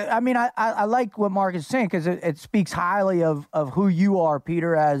I like what Mark is saying because it speaks highly of who you are,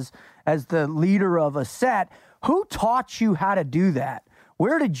 Peter, as the leader of a set. Who taught you how to do that?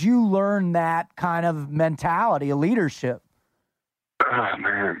 Where did you learn that kind of mentality of leadership? Oh,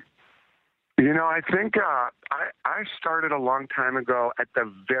 man. You know, I think I started a long time ago at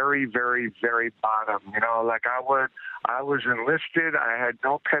the very, very, very bottom. You know, like I was enlisted. I had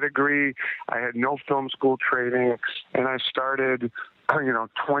no pedigree. I had no film school training, and I started,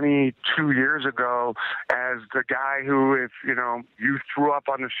 22 years ago as the guy who, if, you threw up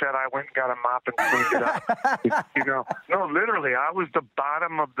on the set, I went and got a mop and cleaned it up. No, literally, I was the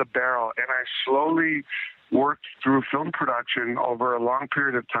bottom of the barrel, and I slowly worked through film production over a long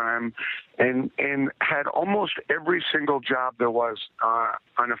period of time and had almost every single job there was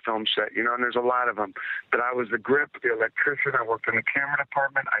on a film set, and there's a lot of them. But I was the grip, the electrician. I worked in the camera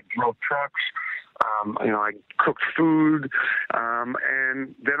department. I drove trucks. I cooked food.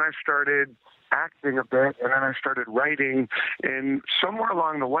 And then I started acting a bit, and then I started writing. And somewhere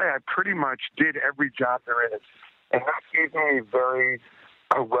along the way, I pretty much did every job there is. And that gave me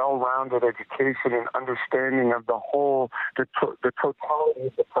a well-rounded education and understanding of the whole, the totality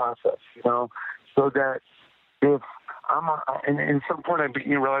of the process, so that if in some point I began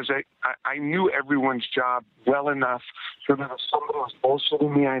to realize I knew everyone's job well enough so that if somebody was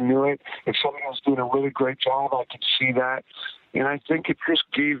bullshitting me, I knew it. If somebody was doing a really great job, I could see that. And I think it just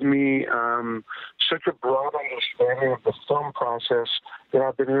gave me such a broad understanding of the film process that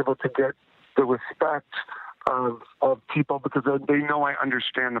I've been able to get the respect of people because they know I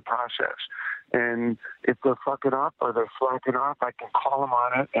understand the process. And if they're fucking up or they're slacking off, I can call them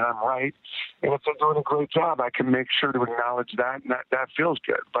on it, and I'm right. And if they're doing a great job, I can make sure to acknowledge that, and that feels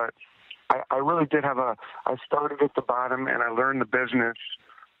good. But I really did I started at the bottom, and I learned the business,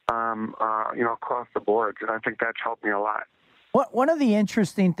 across the board, and I think that's helped me a lot. One of the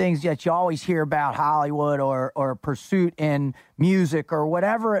interesting things that you always hear about Hollywood or pursuit in music or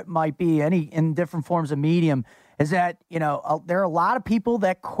whatever it might be, in different forms of medium, is that, there are a lot of people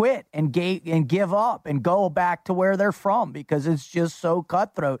that quit and give up and go back to where they're from because it's just so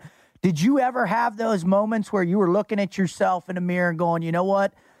cutthroat. Did you ever have those moments where you were looking at yourself in the mirror and going, you know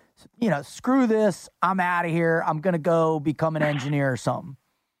what, screw this, I'm out of here, I'm going to go become an engineer or something?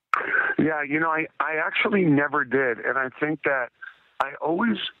 Yeah, I actually never did. And I think that I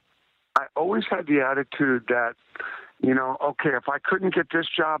always had the attitude that, okay, if I couldn't get this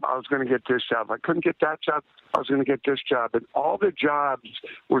job, I was going to get this job. If I couldn't get that job, I was going to get this job. And all the jobs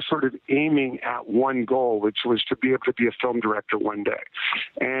were sort of aiming at one goal, which was to be able to be a film director one day.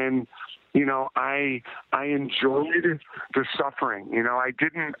 And, I enjoyed the suffering.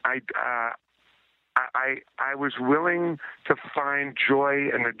 I was willing to find joy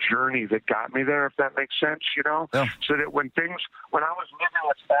in the journey that got me there, if that makes sense, Yeah. So that when I was living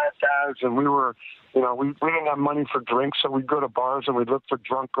with bad guys and we were, we didn't have money for drinks, so we'd go to bars and we'd look for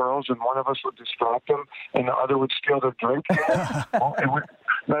drunk girls, and one of us would distract them and the other would steal their drink.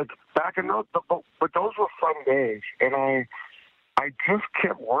 Like back in those, but those were fun days, and I just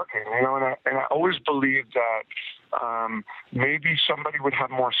kept working, and I always believed that maybe somebody would have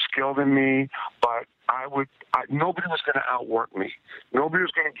more skill than me, but nobody was going to outwork me. Nobody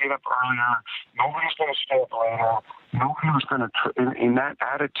was going to get up earlier. Nobody was going to stay up later. Nobody was going to, in that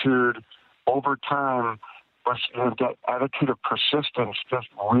attitude over time, that attitude of persistence just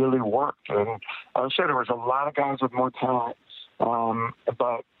really worked. And I would say there was a lot of guys with more talent,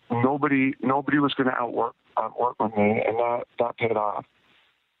 but nobody was going to outwork with me, and that paid off.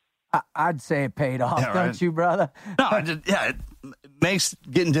 I'd say it paid off, Yeah, don't right. you, brother? No, it makes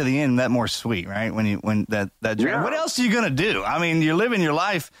getting to the end that more sweet, right? When that journey. Yeah. What else are you gonna do? I mean, you're living your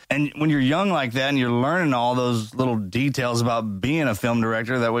life, and when you're young like that, and you're learning all those little details about being a film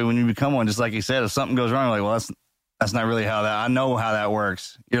director. That way, when you become one, just like you said, if something goes wrong, you're like, well, that's not really how that. I know how that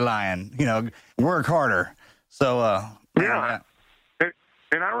works. You're lying. Work harder. So Yeah.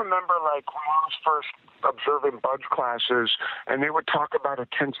 And I remember, like, when I was first observing Bud's classes, and they would talk about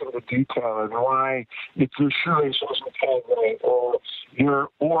attention to detail and why if your shoelace wasn't tied right or your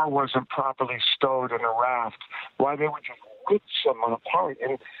oar wasn't properly stowed in a raft, why they would just rip someone apart.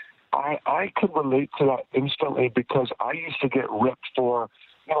 And I could relate to that instantly because I used to get ripped for,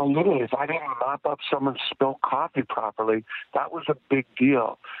 literally, if I didn't mop up someone's spilled coffee properly, that was a big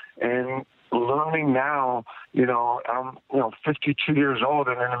deal. And learning now, I'm 52 years old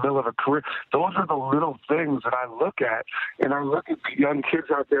and in the middle of a career. Those are the little things that I look at, and I look at young kids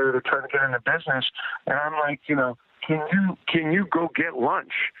out there that are trying to get into business, and I'm like, can you go get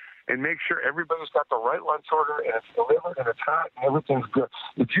lunch and make sure everybody's got the right lunch order and it's delivered and it's hot and everything's good?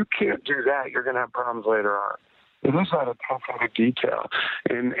 If you can't do that, you're going to have problems later on. It is that attention to detail,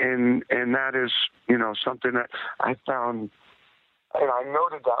 and that is something that I found. And I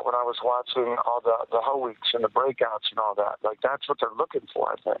noted that when I was watching all the Hell Weeks and the breakouts and all that. Like, that's what they're looking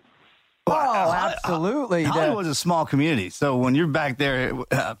for, I think. Oh, absolutely. Hollywood's a small community. So when you're back there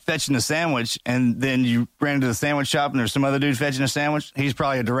fetching a sandwich and then you ran into the sandwich shop and there's some other dude fetching a sandwich, he's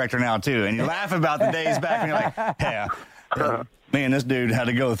probably a director now too. And you laugh about the days back and you're like, yeah, man, this dude had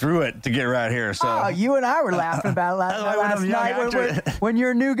to go through it to get right here. So you and I were laughing about last night when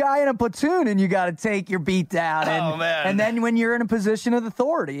you're a new guy in a platoon and you got to take your beat down. And then when you're in a position of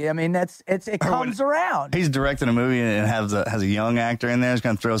authority, I mean, it comes around. He's directing a movie and has a young actor in there. He's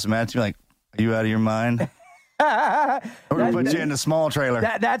going to throw some at you like, are you out of your mind? We're going to put you in the small trailer.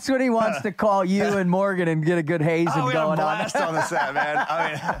 That's when he wants to call you and Morgan and get a good hazing going on. We blast on the set, man.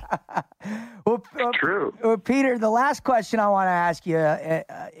 I mean, True. Peter, the last question I want to ask you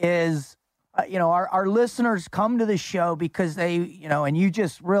is, our listeners come to the show because they, and you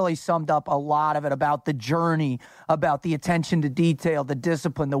just really summed up a lot of it about the journey, about the attention to detail, the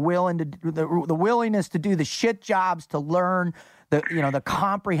discipline, the willingness to do the shit jobs, to learn the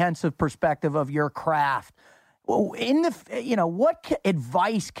comprehensive perspective of your craft. What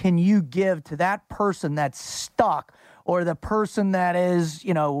advice can you give to that person that's stuck, or the person that is,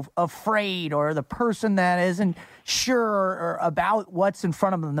 afraid, or the person that isn't sure about what's in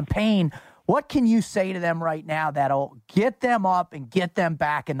front of them, the pain? What can you say to them right now that'll get them up and get them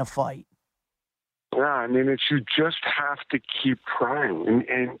back in the fight? Yeah, I mean, you just have to keep trying,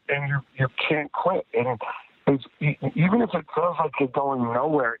 and you can't quit. And even if it feels like you're going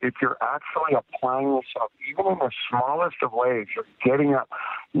nowhere, if you're actually applying yourself, even in the smallest of ways, you're getting up.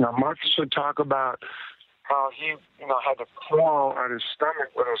 Marcus would talk about how he, had to crawl on his stomach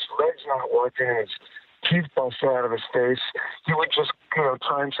with his legs not working and his teeth busted out of his face. He would just,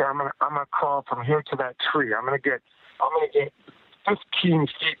 try and say, I'm gonna crawl from here to that tree. I'm gonna get 15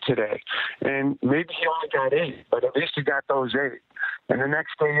 feet today. And maybe he only got 8, but at least he got those 8. And the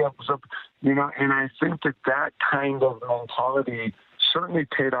next day he was up, and I think that kind of mentality certainly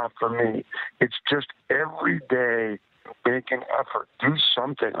paid off for me. It's just every day make an effort, do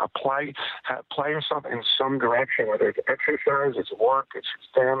something, apply yourself in some direction, whether it's exercise, it's work, it's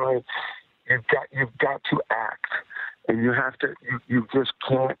family. You've got to act. And you have to, you just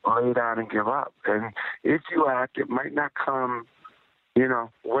can't lay down and give up. And if you act, it might not come,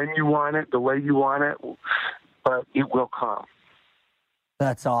 when you want it, the way you want it, but it will come.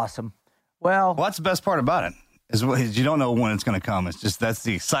 That's awesome. Well, that's the best part about it is you don't know when it's going to come. It's just, that's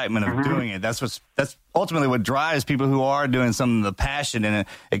the excitement of doing it. That's ultimately what drives people who are doing something, the passion, and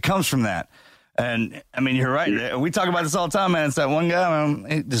it comes from that. And I mean, you're right. We talk about this all the time, man. It's that one guy, man,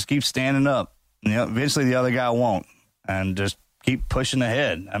 he just keeps standing up. Eventually the other guy won't, and just keep pushing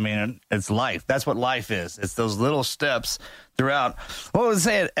ahead. I mean, it's life. That's what life is. It's those little steps throughout. What would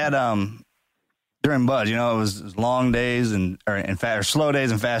say at during Bud, it was long days or slow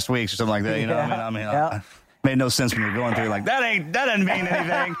days and fast weeks or something like that. I mean, made no sense when you're going through like that doesn't mean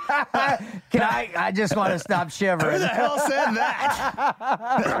anything. I just want to stop shivering. Who the hell said that?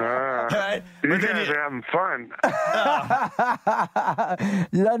 Right? You guys are having fun.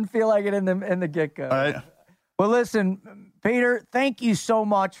 It doesn't feel like it in the get-go. All right. Well, listen, Peter, thank you so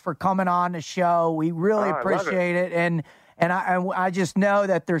much for coming on the show. We really appreciate it. And And I just know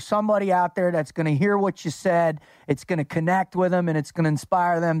that there's somebody out there that's going to hear what you said. It's going to connect with them, and it's going to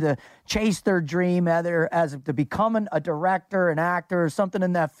inspire them to chase their dream, either as to become a director, an actor, or something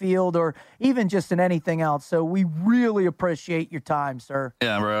in that field, or even just in anything else. So we really appreciate your time, sir.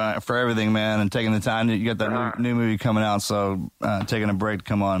 Yeah, bro, for everything, man, and taking the time. You got that new movie coming out, so taking a break to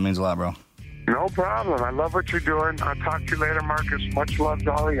come on means a lot, bro. No problem. I love what you're doing. I'll talk to you later, Marcus. Much love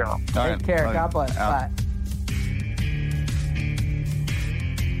to all of y'all. Take care. God bless. Bye.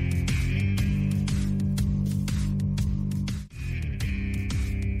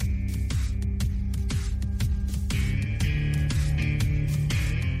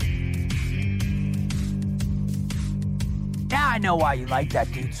 Now I know why you like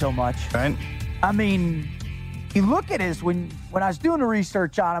that dude so much. Right? I mean, you look at his, when I was doing the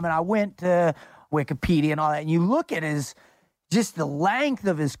research on him and I went to Wikipedia and all that, and you look at his, just the length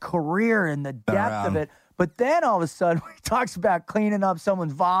of his career and the depth of it. But then all of a sudden he talks about cleaning up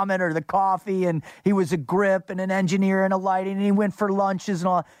someone's vomit or the coffee, and he was a grip and an engineer and a lighting, and he went for lunches and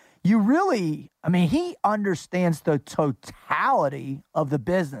all. You really, I mean, he understands the totality of the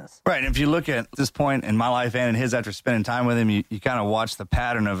business. Right. And if you look at this point in my life and in his, after spending time with him, you kind of watch the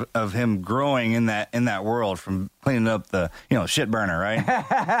pattern of him growing in that world, from cleaning up the, shit burner, right?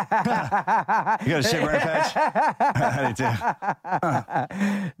 You got a shit burner patch? I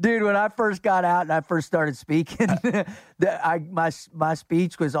do too. Dude, when I first got out and I first started speaking, my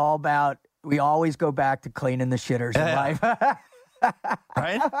speech was all about, we always go back to cleaning the shitters in life.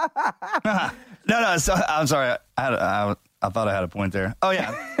 Right? No. So, I'm sorry. I thought I had a point there. Oh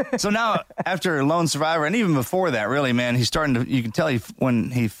yeah. So now, after Lone Survivor, and even before that, really, man, he's starting to. You can tell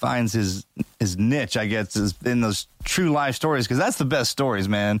when he finds his niche, I guess, is in those true life stories, because that's the best stories,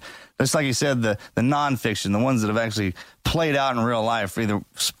 man. Just like you said, the nonfiction, the ones that have actually played out in real life, either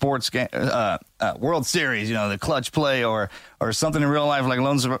sports game, World Series, the clutch play, or something in real life like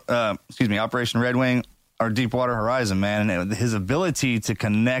Operation Red Wing. Or Deepwater Horizon, man, and his ability to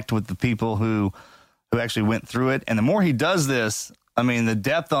connect with the people who actually went through it. And the more he does this, I mean, the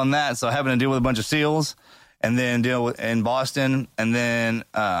depth on that. So having to deal with a bunch of SEALs, and then deal with in Boston, and then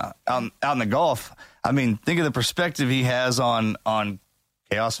out in the Gulf. I mean, think of the perspective he has on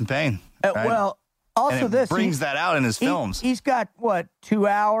chaos and pain. Right? Well, also and it brings that out in his films. He's got 2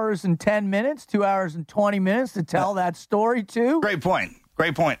 hours and 10 minutes, 2 hours and 20 minutes to tell that story too. Great point.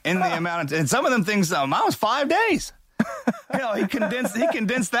 In the amount of, and some of them things, mine was 5 days. He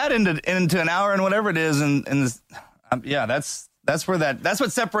condensed that into an hour and whatever it is, and this, that's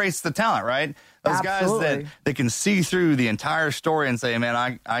what separates the talent, right? Those Absolutely. guys that can see through the entire story and say,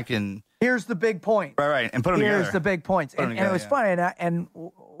 man, I can. Here's the big point. Right, and put them together. Here's the big points, and it was funny, and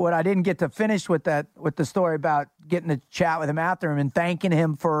what I didn't get to finish with the story about getting to chat with him after him and thanking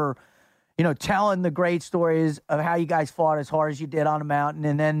him for, telling the great stories of how you guys fought as hard as you did on the mountain,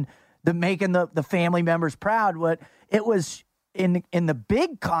 and then making the family members proud. What it was in the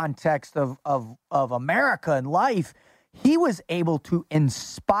big context of America and life, he was able to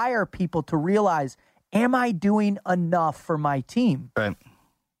inspire people to realize, am I doing enough for my team? Right.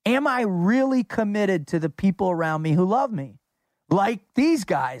 Am I really committed to the people around me who love me, like these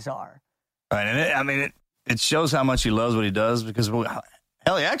guys are? Right, and it shows how much he loves what he does, because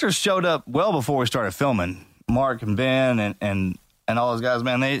hell, the actors showed up well before we started filming. Mark and Ben and all those guys,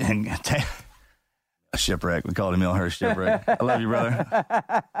 man, a shipwreck. We called him Millhurst Shipwreck. I love you, brother.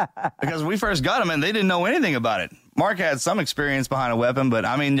 Because when we first got him, and they didn't know anything about it. Mark had some experience behind a weapon, but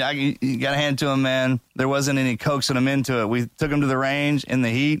I mean, you got to hand it to him, man. There wasn't any coaxing him into it. We took him to the range in the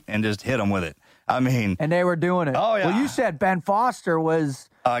heat and just hit him with it. I mean, and they were doing it. Oh yeah. Well, you said Ben Foster was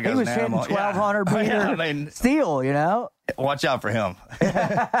he was hitting 1,200 meter steel. Watch out for him.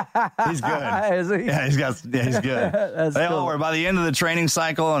 He's good. Is he? Yeah, he's good. They all were. By the end of the training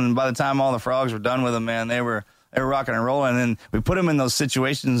cycle, and by the time all the frogs were done with him, man, they were rocking and rolling. And then we put him in those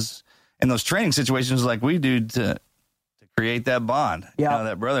situations, in those training situations, like we do to create that bond,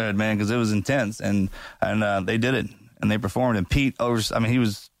 that brotherhood, man, because it was intense, and they did it, and they performed. And Pete, he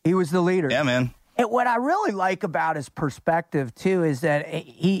was the leader. Yeah, man. And what I really like about his perspective too is that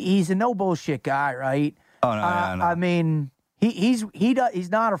he's a no bullshit guy, right? Oh no, no. I mean, he's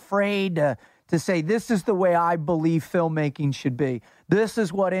not afraid to say, this is the way I believe filmmaking should be. This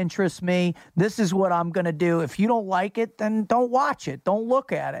is what interests me. This is what I'm going to do. If you don't like it, then don't watch it. Don't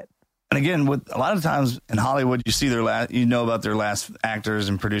look at it. And again, with a lot of times in Hollywood, you see about their last actors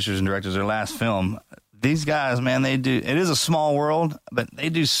and producers and directors, their last film. These guys, man, it is a small world, but they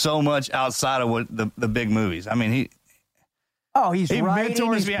do so much outside of what the big movies. I mean, he's writing,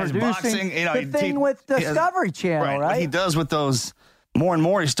 he's producing. Boxing, the thing with Discovery Channel, right? What he does with those more and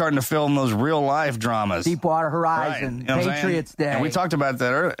more he's starting to film those real life dramas. Deepwater Horizon, Right. You know Patriots Day. And we talked about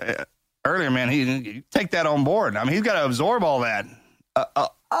that earlier, man. He take that on board. I mean, he's got to absorb all that. a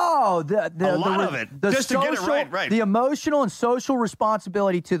lot of it, just to get it right. The emotional and social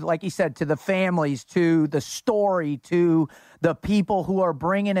responsibility to, like you said, to the families, to the story, to the people who are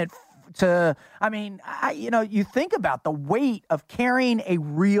bringing it to. I mean, you think about the weight of carrying a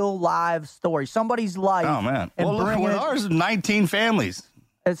real live story, somebody's life. Oh man! And well, look, with ours, 19 families.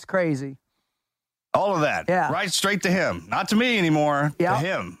 It's crazy. All of that, right straight to him, not to me anymore. To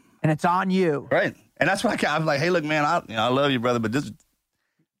him, and it's on you, right? And that's why I'm like, hey, look, man, I love you, brother, but this.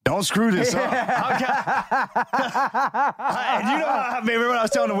 Don't screw this up. And you know, remember when I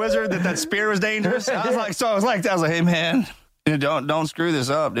was telling the wizard that spear was dangerous? I was like, hey, man, don't screw this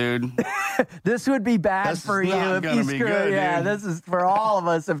up, dude. This would be bad for you if you screw it. Yeah, this is for all of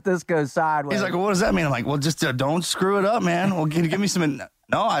us if this goes sideways. He's like, well, what does that mean? I'm like, well, just don't screw it up, man. Well, give me some.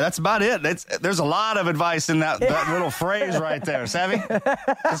 No, that's about it. There's a lot of advice in that little phrase right there, savvy?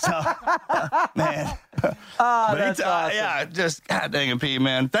 So, man. Oh, that's awesome. Yeah, just God dang it, Pete,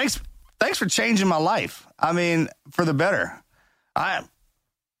 man. Thanks for changing my life. I mean, for the better. I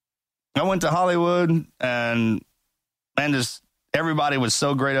went to Hollywood and just everybody was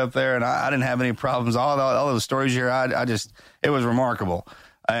so great up there, and I didn't have any problems. All those stories you hear, it was remarkable.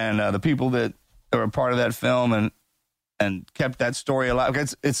 And the people that were a part of that film and kept that story alive.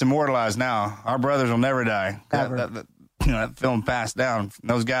 It's immortalized now. Our brothers will never die. That film passed down.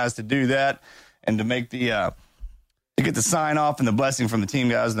 Those guys to do that and to make to get the sign off and the blessing from the team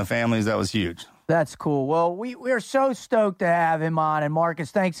guys and the families, that was huge. That's cool. Well, we're so stoked to have him on. And Marcus,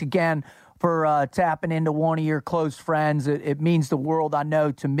 thanks again for tapping into one of your close friends. It means the world, I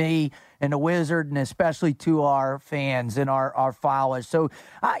know, to me and the Wizard, and especially to our fans and our followers. So,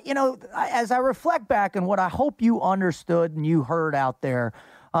 as I reflect back on what I hope you understood and you heard out there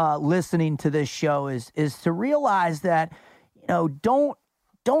listening to this show is to realize that,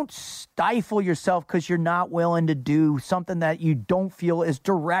 don't stifle yourself because you're not willing to do something that you don't feel is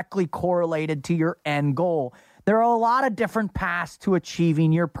directly correlated to your end goal. There are a lot of different paths to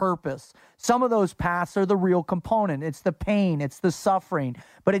achieving your purpose. Some of those paths are the real component. It's the pain, it's the suffering,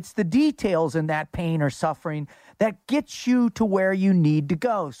 but it's the details in that pain or suffering that gets you to where you need to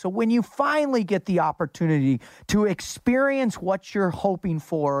go. So when you finally get the opportunity to experience what you're hoping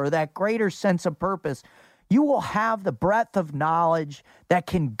for or that greater sense of purpose, you will have the breadth of knowledge that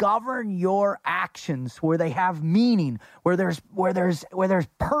can govern your actions, where they have meaning, where there's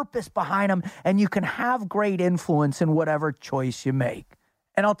purpose behind them, and you can have great influence in whatever choice you make.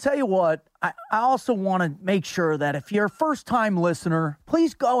 And I'll tell you what, I also want to make sure that if you're a first-time listener,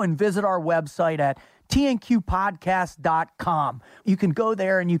 please go and visit our website at tnqpodcast.com. You can go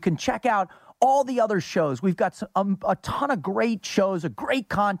there and you can check out all the other shows. We've got a ton of great shows, great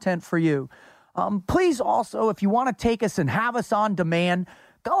content for you. Please also, if you want to take us and have us on demand,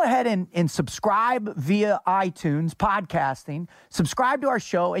 go ahead and subscribe via iTunes, podcasting. Subscribe to our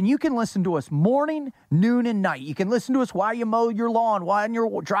show, and you can listen to us morning, noon, and night. You can listen to us while you mow your lawn, while on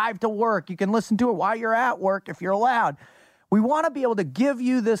your drive to work. You can listen to it while you're at work if you're allowed. We want to be able to give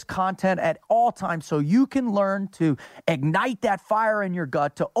you this content at all times so you can learn to ignite that fire in your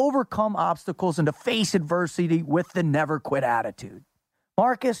gut, to overcome obstacles, and to face adversity with the never quit attitude.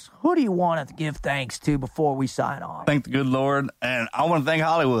 Marcus, who do you want to give thanks to before we sign off? Thank the good Lord, and I want to thank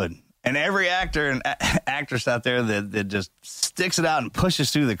Hollywood and every actor and actress out there that just sticks it out and pushes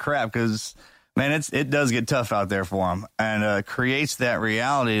through the crap, because, man, it does get tough out there for them, and creates that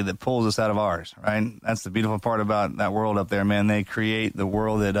reality that pulls us out of ours, right? That's the beautiful part about that world up there, man. They create the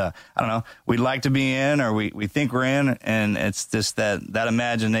world that, I don't know, we'd like to be in, or we think we're in, and it's just that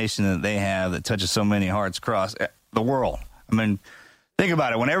imagination that they have that touches so many hearts across the world. I mean, think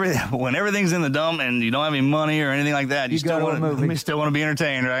about it. When everything's in the dump and you don't have any money or anything like that, you still want to be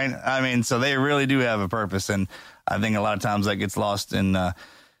entertained, right? I mean, so they really do have a purpose, and I think a lot of times that gets lost in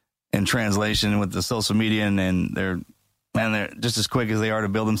translation with the social media, and they're just as quick as they are to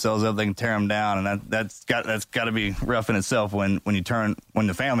build themselves up, they can tear them down, and that's got to be rough in itself when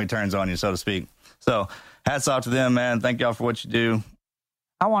the family turns on you, so to speak. So hats off to them, man. Thank y'all for what you do.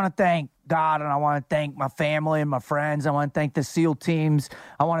 I want to thank God, and I want to thank my family and my friends. I want to thank the SEAL teams.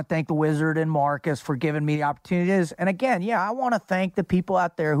 I want to thank the Wizard and Marcus for giving me the opportunities. And again, I want to thank the people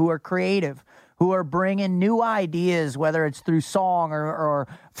out there who are creative, who are bringing new ideas, whether it's through song or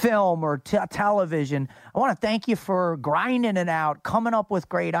film or television. I want to thank you for grinding it out, coming up with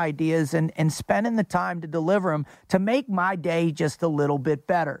great ideas, and spending the time to deliver them to make my day just a little bit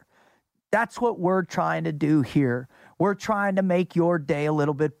better. That's what we're trying to do here. We're trying to make your day a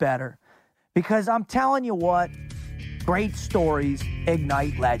little bit better. Because I'm telling you what, Great stories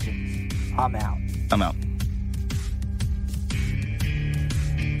ignite legends. I'm out. I'm out.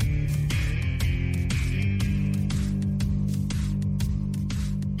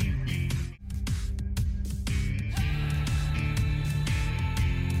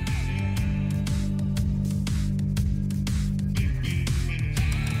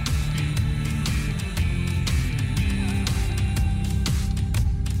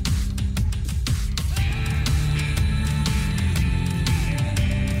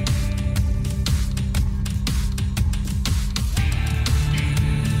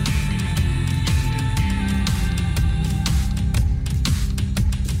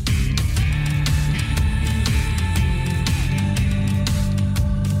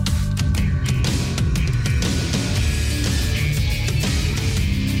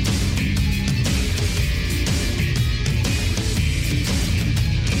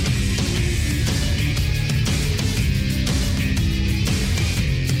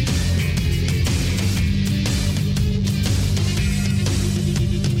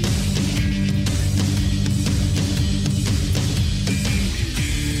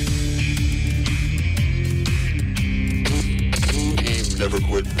 Never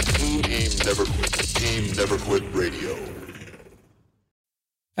quit. Team never quit. Team never quit radio.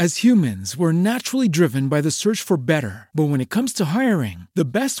 As humans, we're naturally driven by the search for better. But when it comes to hiring, the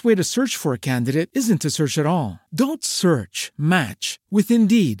best way to search for a candidate isn't to search at all. Don't search, match with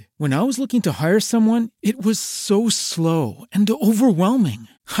Indeed. When I was looking to hire someone, it was so slow and overwhelming.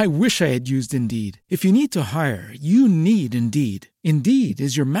 I wish I had used Indeed. If you need to hire, you need Indeed. Indeed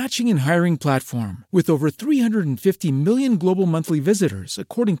is your matching and hiring platform with over 350 million global monthly visitors,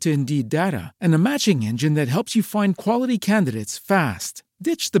 according to Indeed data, and a matching engine that helps you find quality candidates fast.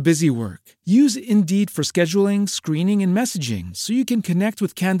 Ditch the busy work. Use Indeed for scheduling, screening, and messaging so you can connect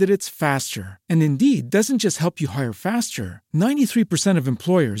with candidates faster. And Indeed doesn't just help you hire faster. 93% of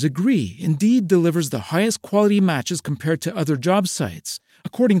employers agree Indeed delivers the highest quality matches compared to other job sites,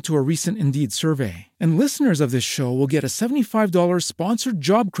 according to a recent Indeed survey. And listeners of this show will get a $75 sponsored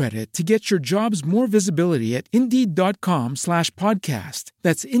job credit to get your jobs more visibility at Indeed.com/podcast.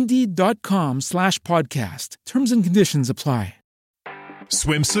 That's Indeed.com/podcast. Terms and conditions apply.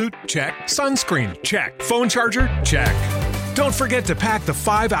 Swimsuit? Check. Sunscreen? Check. Phone charger? Check. Don't forget to pack the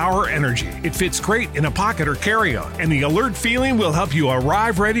 5-Hour Energy. It fits great in a pocket or carry-on, and the alert feeling will help you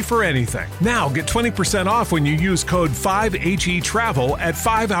arrive ready for anything. Now get 20% off when you use code 5HETRAVEL at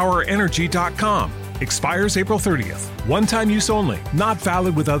 5hourenergy.com. Expires April 30th. One-time use only. Not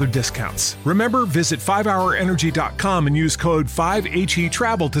valid with other discounts. Remember, visit 5hourenergy.com and use code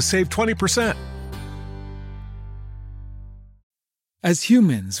 5HETRAVEL to save 20%. As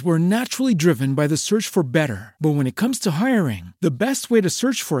humans, we're naturally driven by the search for better. But when it comes to hiring, the best way to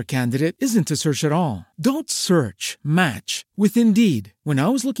search for a candidate isn't to search at all. Don't search, match with Indeed. When I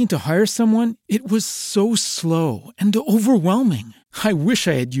was looking to hire someone, it was so slow and overwhelming. I wish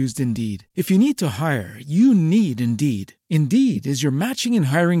I had used Indeed. If you need to hire, you need Indeed. Indeed is your matching and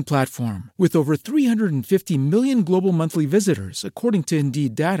hiring platform with over 350 million global monthly visitors, according to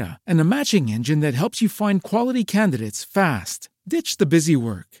Indeed data, and a matching engine that helps you find quality candidates fast. Ditch the busy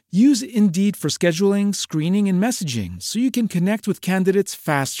work. Use Indeed for scheduling, screening, and messaging so you can connect with candidates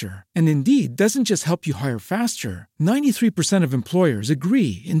faster. And Indeed doesn't just help you hire faster. 93% of employers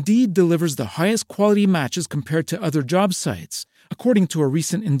agree Indeed delivers the highest quality matches compared to other job sites, according to a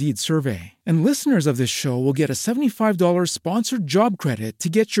recent Indeed survey. And listeners of this show will get a $75 sponsored job credit to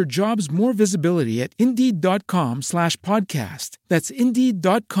get your jobs more visibility at Indeed.com/podcast. That's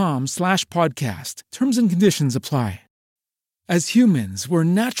Indeed.com/podcast. Terms and conditions apply. As humans, we're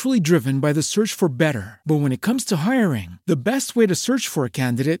naturally driven by the search for better. But when it comes to hiring, the best way to search for a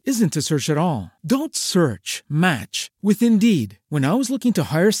candidate isn't to search at all. Don't search, match with Indeed. When I was looking to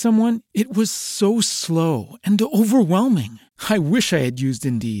hire someone, it was so slow and overwhelming. I wish I had used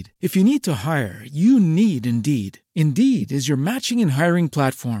Indeed. If you need to hire, you need Indeed. Indeed is your matching and hiring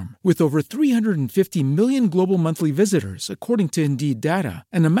platform with over 350 million global monthly visitors, according to Indeed data,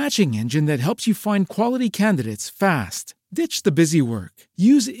 and a matching engine that helps you find quality candidates fast. Ditch the busy work.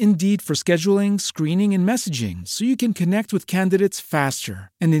 Use Indeed for scheduling, screening, and messaging so you can connect with candidates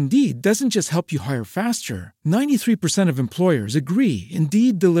faster. And Indeed doesn't just help you hire faster. 93% of employers agree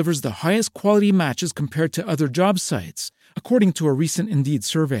Indeed delivers the highest quality matches compared to other job sites, according to a recent Indeed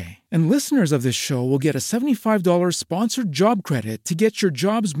survey. And listeners of this show will get a $75 sponsored job credit to get your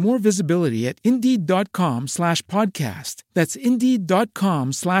jobs more visibility at Indeed.com/podcast. That's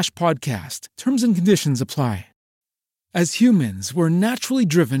Indeed.com/podcast. Terms and conditions apply. As humans, we're naturally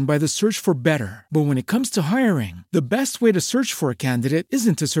driven by the search for better. But when it comes to hiring, the best way to search for a candidate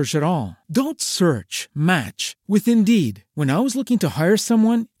isn't to search at all. Don't search, match with Indeed. When I was looking to hire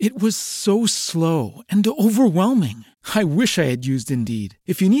someone, it was so slow and overwhelming. I wish I had used Indeed.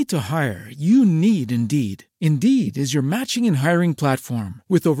 If you need to hire, you need Indeed. Indeed is your matching and hiring platform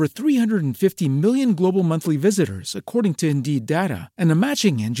with over 350 million global monthly visitors, according to Indeed data, and a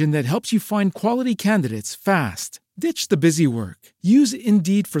matching engine that helps you find quality candidates fast. Ditch the busy work. Use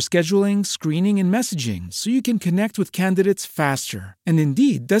Indeed for scheduling, screening, and messaging so you can connect with candidates faster. And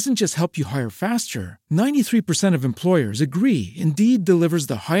Indeed doesn't just help you hire faster. 93% of employers agree Indeed delivers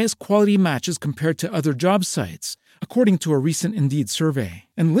the highest quality matches compared to other job sites, according to a recent Indeed survey.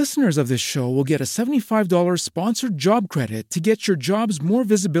 And listeners of this show will get a $75 sponsored job credit to get your jobs more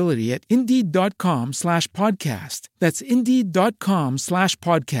visibility at Indeed.com/podcast. That's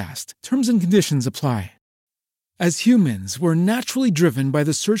Indeed.com/podcast. Terms and conditions apply. As humans, we're naturally driven by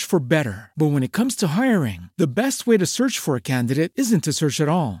the search for better. But when it comes to hiring, the best way to search for a candidate isn't to search at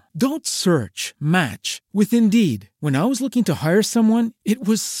all. Don't search, match with Indeed. When I was looking to hire someone, it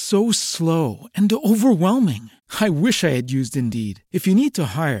was so slow and overwhelming. I wish I had used Indeed. If you need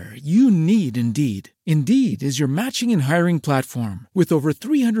to hire, you need Indeed. Indeed is your matching and hiring platform with over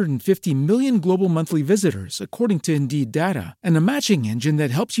 350 million global monthly visitors, according to Indeed data, and a matching engine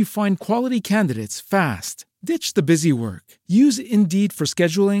that helps you find quality candidates fast. Ditch the busy work. Use Indeed for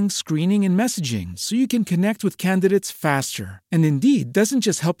scheduling, screening, and messaging so you can connect with candidates faster. And Indeed doesn't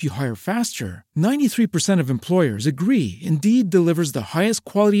just help you hire faster. 93% of employers agree Indeed delivers the highest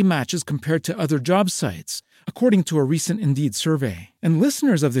quality matches compared to other job sites, according to a recent Indeed survey. And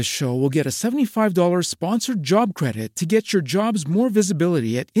listeners of this show will get a $75 sponsored job credit to get your jobs more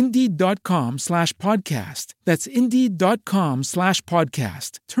visibility at Indeed.com/podcast. That's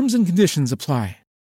Indeed.com/podcast. Terms and conditions apply.